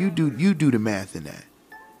 You do the math in that,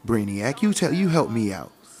 Brainiac. You help me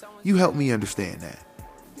out. You help me understand that.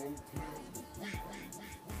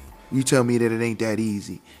 You tell me that it ain't that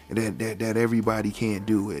easy, that everybody can't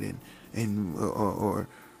do it, or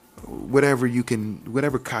whatever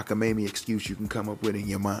cockamamie excuse you can come up with in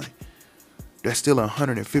your mind. That's still a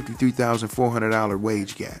 $153,400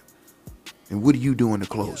 wage gap. And what are you doing to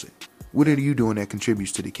close it? What are you doing that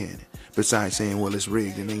contributes to the canon? Besides saying, well, it's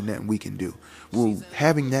rigged and ain't nothing we can do. Well,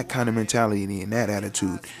 having that kind of mentality and that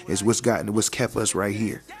attitude is what's kept us right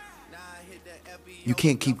here. You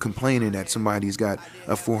can't keep complaining that somebody's got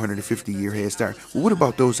a 450-year head start. Well, what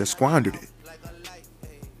about those that squandered it?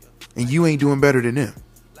 And you ain't doing better than them.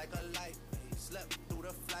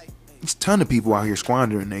 There's a ton of people out here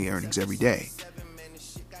squandering their earnings every day.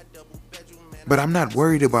 But I'm not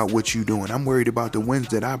worried about what you're doing. I'm worried about the wins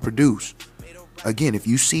that I produce. Again, if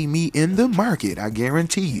you see me in the market, I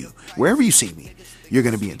guarantee you, wherever you see me, you're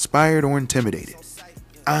going to be inspired or intimidated.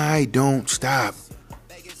 I don't stop.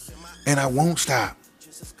 And I won't stop.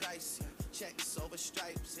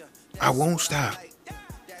 I won't stop.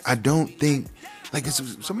 I don't think, like,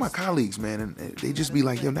 some of my colleagues, man, and they just be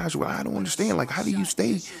like, yo, Nigel, I don't understand. Like, how do you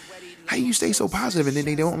stay so positive? And then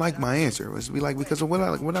they don't like my answer. It's be like, because of what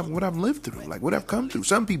I've lived through, like what I've come through.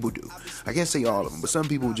 Some people do. I can't say all of them, but some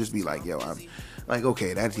people just be like, yo, I'm like,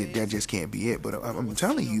 okay, that just can't be it. But I'm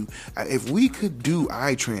telling you, if we could do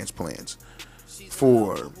eye transplants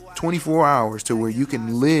for 24 hours to where you can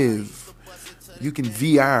VR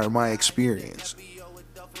my experience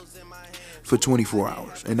for 24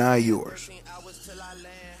 hours, and I yours,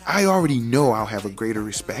 I already know I'll have a greater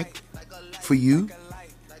respect for you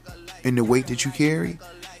and the weight that you carry,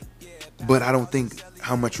 but I don't think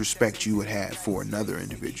how much respect you would have for another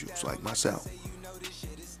individuals like myself.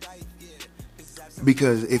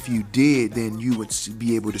 Because if you did, then you would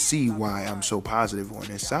be able to see why I'm so positive on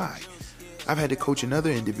this side. I've had to coach another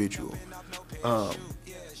individual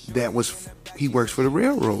he works for the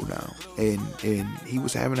railroad now, and he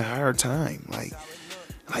was having a hard time. Like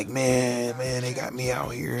man, they got me out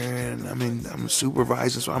here, and I'm a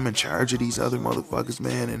supervisor, so I'm in charge of these other motherfuckers,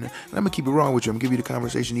 man. And I'm gonna keep it wrong with you. I'm gonna give you the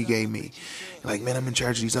conversation he gave me. Like, man, I'm in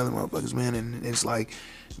charge of these other motherfuckers, man. And it's like,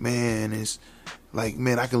 man,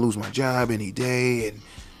 I can lose my job any day, and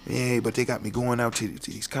yeah, but they got me going out to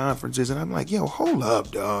these conferences, and I'm like, yo, hold up,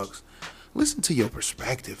 dogs. Listen to your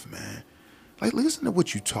perspective, man. Like, listen to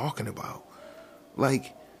what you're talking about.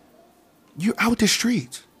 Like, you're out the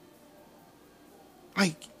streets.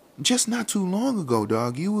 Like, just not too long ago,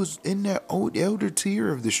 dog, you was in that elder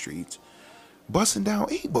tier of the streets, busting down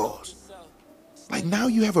 8-balls. Like, now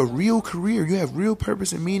you have a real career. You have real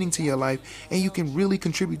purpose and meaning to your life, and you can really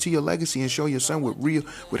contribute to your legacy and show your son with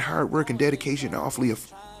hard work and dedication actually a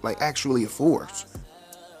force.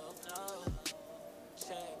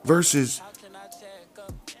 Versus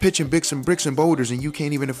pitching bricks and boulders and you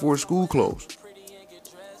can't even afford school clothes.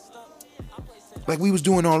 Like, we was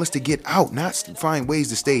doing all this to get out, not find ways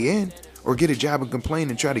to stay in or get a job and complain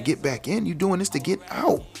and try to get back in. You doing this to get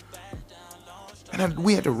out. And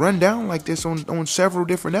we had to run down like this on several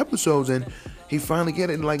different episodes, and he finally get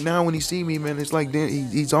it. And like, now when he see me, man, it's like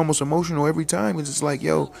he's almost emotional every time. It's just like,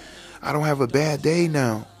 yo, I don't have a bad day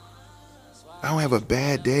now. I don't have a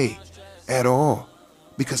bad day at all,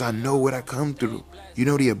 because I know what I come through. You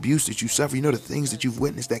know the abuse that you suffer. You know the things that you've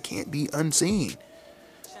witnessed that can't be unseen.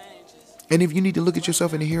 And if you need to look at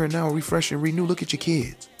yourself in the here and now, refresh and renew, look at your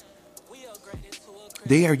kids.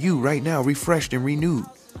 They are you right now, refreshed and renewed.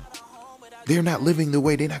 They're not living the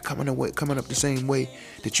way, they're not coming up the same way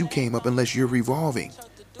that you came up, unless you're revolving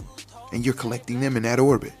and you're collecting them in that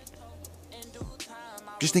orbit.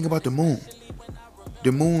 Just think about the moon.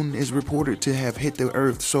 The moon is reported to have hit the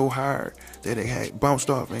earth so hard that it had bounced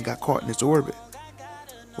off and got caught in its orbit.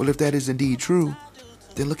 Well, if that is indeed true,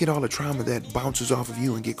 then look at all the trauma that bounces off of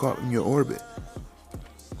you and get caught in your orbit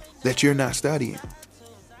that you're not studying.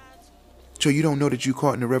 So you don't know that you're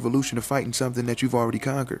caught in the revolution of fighting something that you've already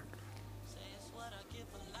conquered.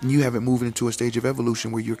 And you haven't moved into a stage of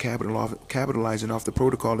evolution where you're capitalizing off the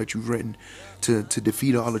protocol that you've written to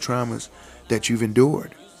defeat all the traumas that you've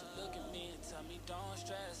endured.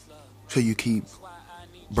 So you keep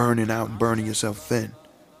burning out and burning yourself thin.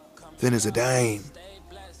 Thin as a dime.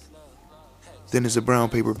 Thin as a brown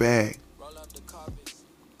paper bag.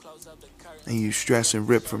 And you stress and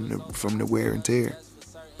rip from the wear and tear.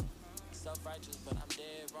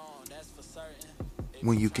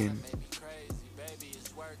 when you can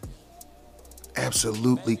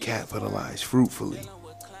absolutely capitalize fruitfully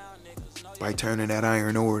by turning that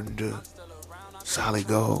iron ore into solid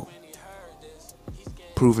gold,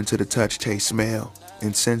 proven to the touch, taste, smell,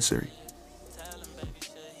 and sensory.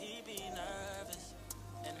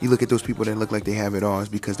 You look at those people that look like they have it all, it's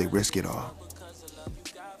because they risk it all.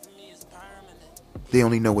 They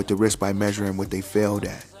only know what to risk by measuring what they failed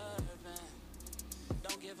at.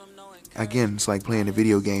 Again, it's like playing a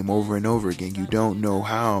video game over and over again. You don't know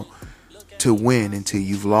how to win until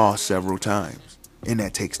you've lost several times, and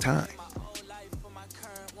that takes time.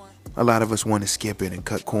 A lot of us want to skip it and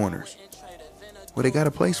cut corners. Well, they got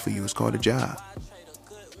a place for you. It's called a job.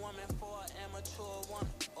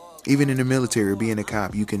 Even in the military, being a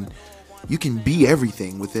cop, you can be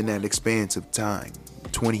everything within that expanse of time,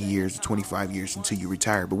 20 years, 25 years until you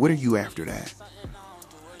retire. But what are you after that?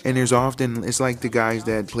 And there's often, it's like the guys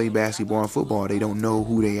that play basketball and football. They don't know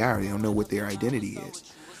who they are. They don't know what their identity is.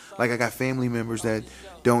 Like I got family members that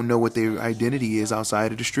don't know what their identity is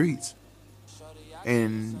outside of the streets.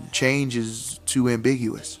 And change is too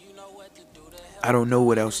ambiguous. I don't know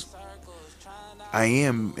what else I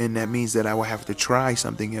am, and that means that I will have to try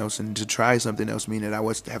something else, and to try something else means that I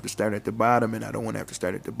will have to start at the bottom, and I don't want to have to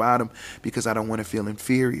start at the bottom because I don't want to feel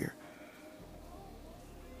inferior.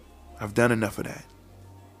 I've done enough of that.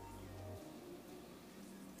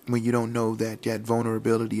 When you don't know that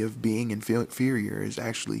vulnerability of being inferior is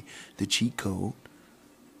actually the cheat code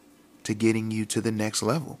to getting you to the next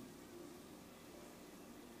level.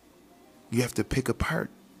 You have to pick apart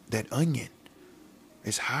that onion.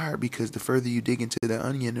 It's hard because the further you dig into the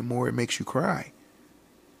onion, the more it makes you cry.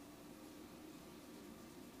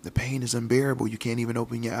 The pain is unbearable. You can't even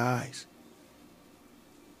open your eyes.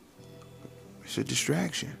 It's a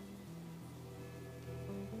distraction.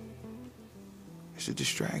 It's a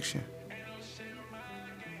distraction.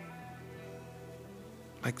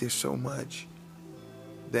 Like there's so much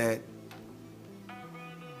that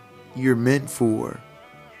you're meant for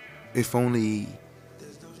if only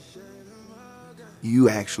you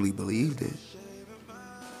actually believed it.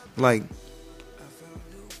 Like,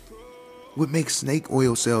 what makes snake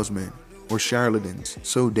oil salesmen or charlatans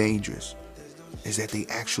so dangerous is that they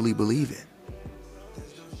actually believe it.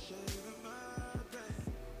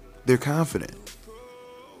 They're confident,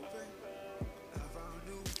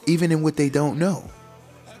 even in what they don't know.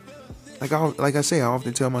 Like I say, I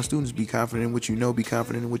often tell my students, be confident in what you know, be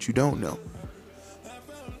confident in what you don't know.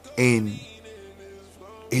 And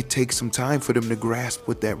it takes some time for them to grasp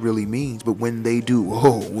what that really means. But when they do,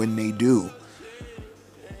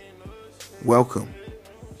 welcome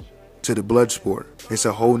to the blood sport. It's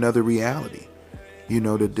a whole nother reality. You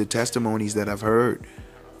know, the testimonies that I've heard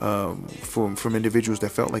from individuals that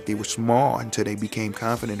felt like they were small until they became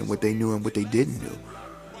confident in what they knew and what they didn't know.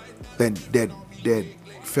 That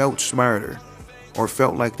felt smarter, or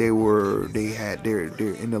felt like they had their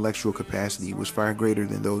intellectual capacity was far greater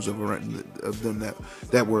than those of them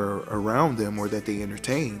that were around them or that they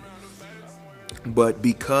entertained. But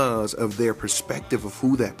because of their perspective of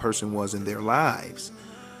who that person was in their lives,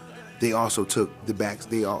 they also took the back.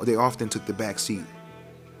 They often took the back seat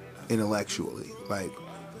intellectually. Like,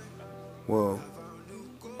 well,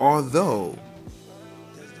 although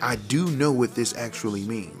I do know what this actually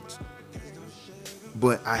means,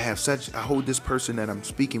 but I hold this person that I'm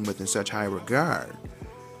speaking with in such high regard,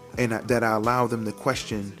 and that I allow them to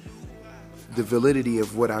question the validity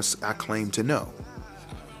of what I claim to know.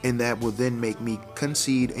 And that will then make me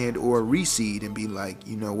concede and or recede and be like,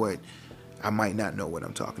 you know what, I might not know what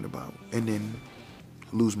I'm talking about, and then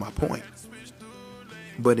lose my point.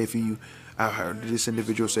 But I heard this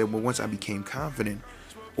individual say, well, once I became confident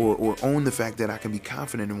or own the fact that I can be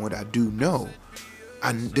confident in what I do know,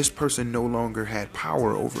 this person no longer had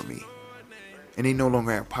power over me. And they no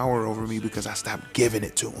longer have power over me because I stopped giving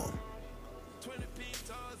it to them.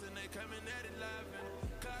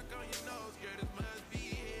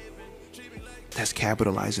 That's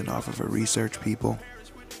capitalizing off of her research, people.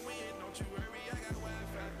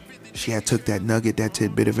 She had took that nugget, that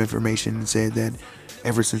tidbit of information, and said that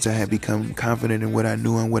ever since I had become confident in what I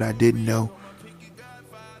knew and what I didn't know,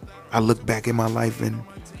 I looked back in my life and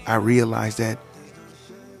I realized that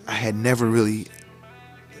I had never really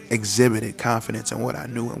exhibited confidence in what I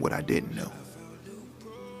knew and what I didn't know.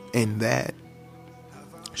 And that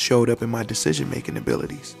showed up in my decision-making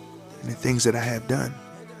abilities and the things that I have done.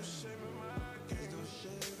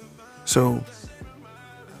 So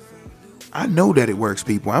I know that it works,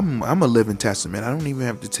 people. I'm a living testament. I don't even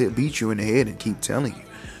have to beat you in the head and keep telling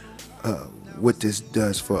you what this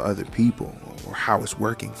does for other people, or how it's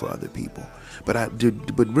working for other people. But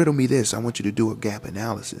riddle me this. I want you to do a gap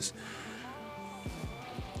analysis.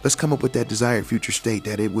 Let's come up with that desired future state,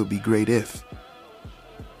 that it would be great if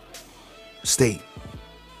state,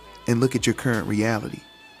 and look at your current reality.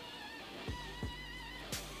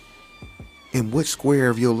 In what square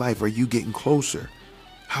of your life are you getting closer?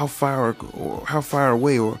 How far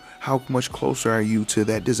away, or how much closer are you to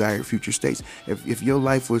that desired future state? If your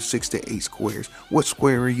life was 6 to 8 squares, what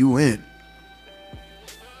square are you in?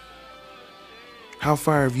 How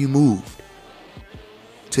far have you moved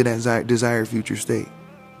to that desired future state?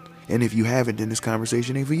 And if you haven't, then this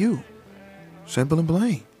conversation ain't for you. Simple and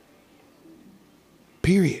plain.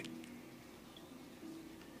 Period.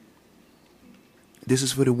 This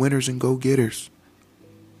is for the winners and go-getters.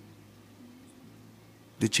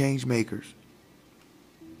 The change makers.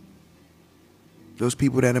 Those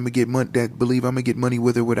people that that believe I'm gonna get money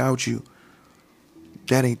with or without you.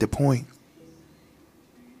 That ain't the point.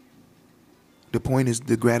 The point is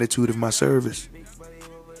the gratitude of my service.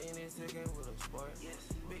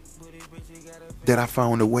 That I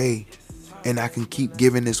found a way, and I can keep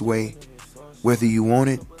giving this way, whether you want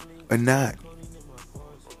it or not.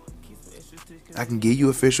 I can give you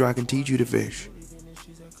a fish, or I can teach you to fish.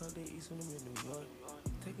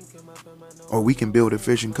 Or we can build a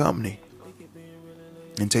fishing company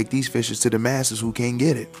and take these fishes to the masses who can't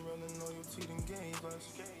get it.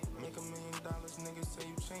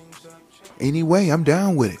 Anyway, I'm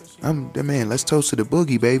down with it. Man, let's toast to the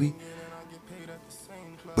boogie, baby.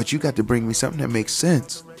 But you got to bring me something that makes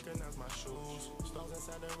sense.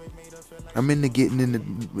 I'm into getting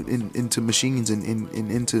into machines and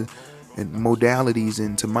into modalities,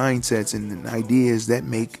 into mindsets and ideas that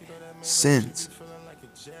make sense.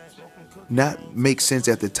 Not make sense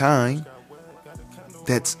at the time.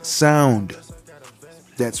 That's sound.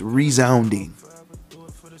 That's resounding.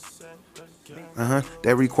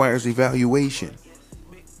 That requires evaluation.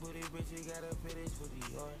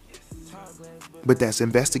 But that's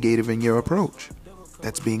investigative in your approach.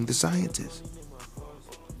 That's being the scientist.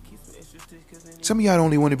 Some of y'all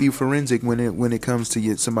only want to be forensic when it comes to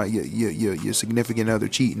your significant other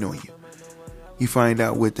cheating on you. You find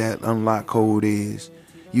out what that unlock code is.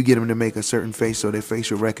 You get them to make a certain face so their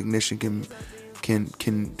facial recognition can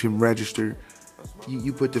register. You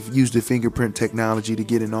use the fingerprint technology to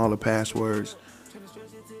get in all the passwords,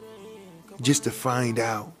 just to find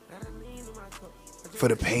out for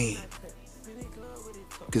the pain.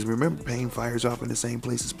 Because remember, pain fires off in the same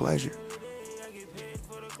place as pleasure.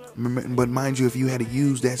 But mind you, if you had to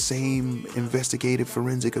use that same investigative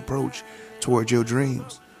forensic approach towards your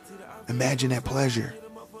dreams, imagine that pleasure.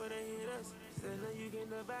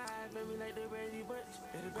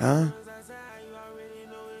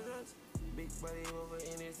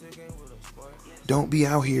 Don't be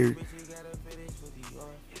out here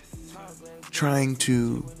trying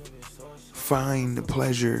to find the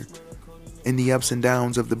pleasure in the ups and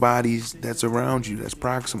downs of the bodies that's around you, that's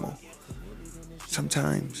proximal.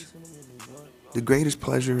 Sometimes the greatest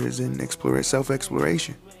pleasure is in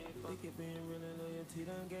self-exploration.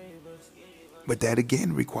 But that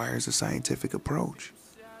again requires a scientific approach.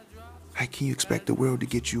 How can you expect the world to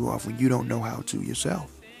get you off when you don't know how to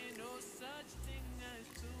yourself?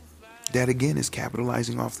 That again is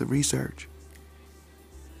capitalizing off the research.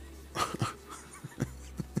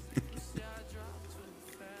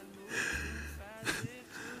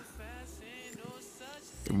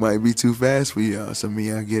 It might be too fast for y'all. Some of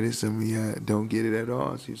y'all get it, some of y'all don't get it at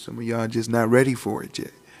all. Some of y'all just not ready for it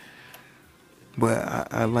yet.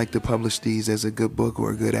 But I like to publish these as a good book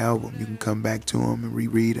or a good album. You can come back to them and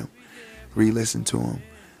reread them, re-listen to them.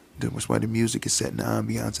 That's why the music is setting the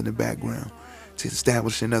ambiance in the background, to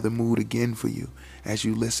establish another mood again for you as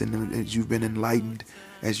you listen, as you've been enlightened,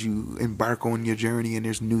 as you embark on your journey, and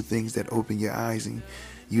there's new things that open your eyes and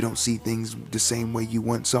you don't see things the same way you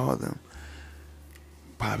once saw them.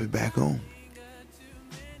 Pop it back on.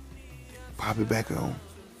 Pop it back on.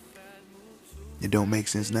 It don't make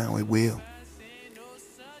sense now, it will.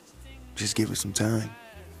 Just give it some time.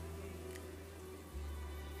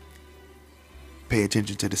 Pay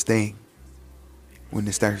attention to the sting. When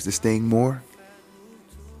it starts to sting more,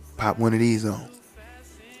 pop one of these on.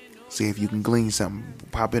 See if you can glean something.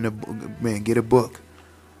 Pop in get a book,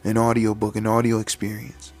 an audio book, an audio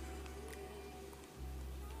experience.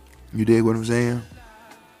 You dig what I'm saying?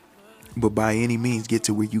 But by any means, get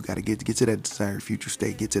to where you got to get to that desired future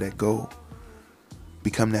state. Get to that goal.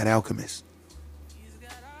 Become that alchemist.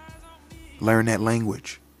 Learn that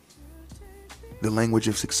language. The language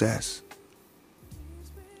of success.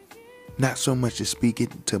 Not so much to speak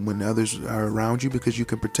it to when others are around you, because you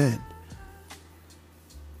can pretend.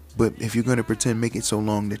 But if you're going to pretend, make it so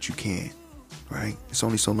long that you can, right? It's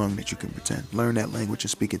only so long that you can pretend. Learn that language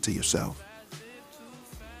and speak it to yourself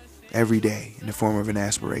every day in the form of an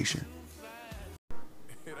aspiration.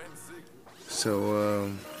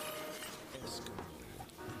 So,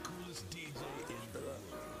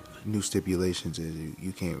 new stipulations is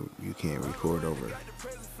you can't record over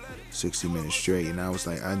 60 minutes straight. And I was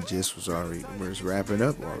like, we're just wrapping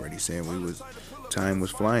up already, saying time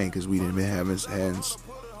was flying because we had been having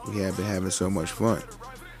so much fun.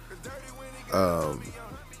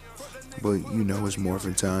 But it's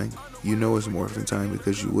morphin' time. It's morphin' time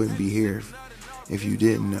because you wouldn't be here if you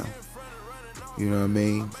didn't know. You know what I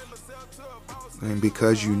mean? And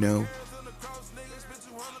because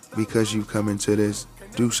because you come into this,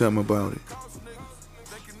 do something about it.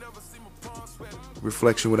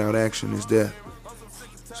 Reflection without action is death.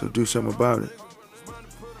 So do something about it.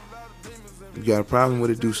 You got a problem with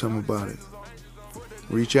it, do something about it.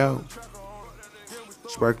 Reach out.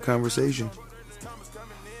 Spark a conversation.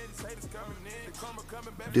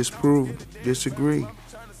 Disprove, disagree,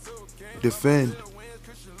 defend,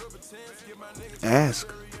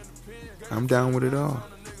 ask. I'm down with it all.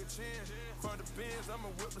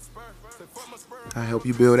 I help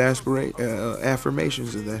you build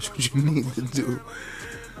affirmations if that's what you need to do.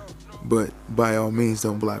 But by all means,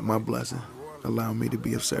 don't block my blessing. Allow me to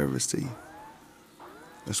be of service to you.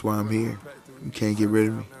 That's why I'm here. You can't get rid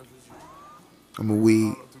of me. I'm a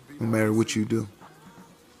weed, no matter what you do.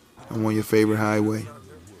 I'm on your favorite highway.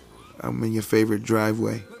 I'm in your favorite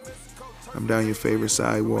driveway. I'm down your favorite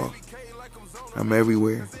sidewalk. I'm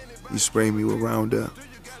everywhere. You spray me with Roundup.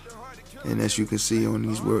 And as you can see on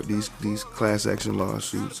these class action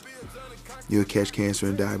lawsuits, you'll catch cancer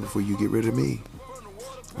and die before you get rid of me.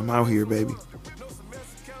 I'm out here, baby.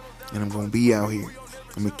 And I'm going to be out here.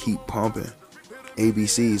 I'm going to keep pumping.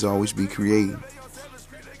 ABCs always be creating.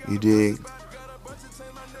 You dig?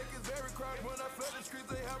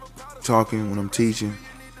 Talking when I'm teaching.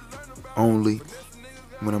 Only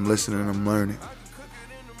when I'm listening, I'm learning.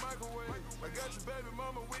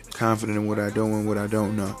 Confident in what I do and what I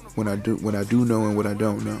don't know. When I do know and what I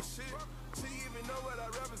don't know.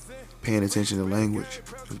 Paying attention to language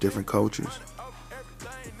of different cultures,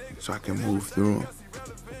 so I can move through them.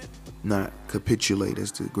 Not capitulate,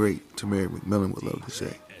 as the great Tamara McMillan would love to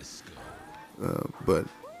say. But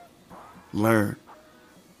learn,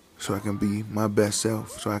 so I can be my best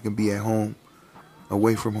self. So I can be at home,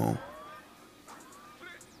 away from home.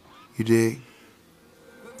 You dig?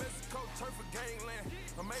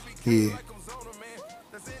 Yeah.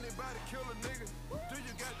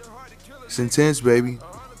 It's intense, baby.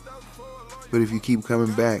 But if you keep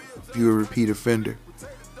coming back, you're a repeat offender.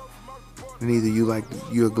 And either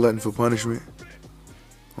you're a glutton for punishment,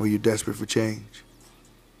 or you're desperate for change.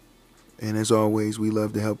 And as always, we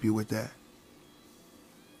love to help you with that.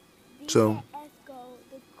 So,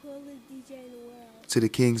 to the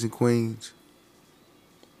kings and queens,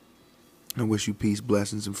 I wish you peace,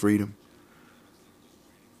 blessings, and freedom.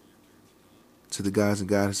 To the gods and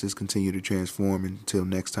goddesses, continue to transform. Until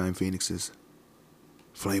next time, Phoenixes,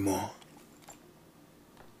 flame on.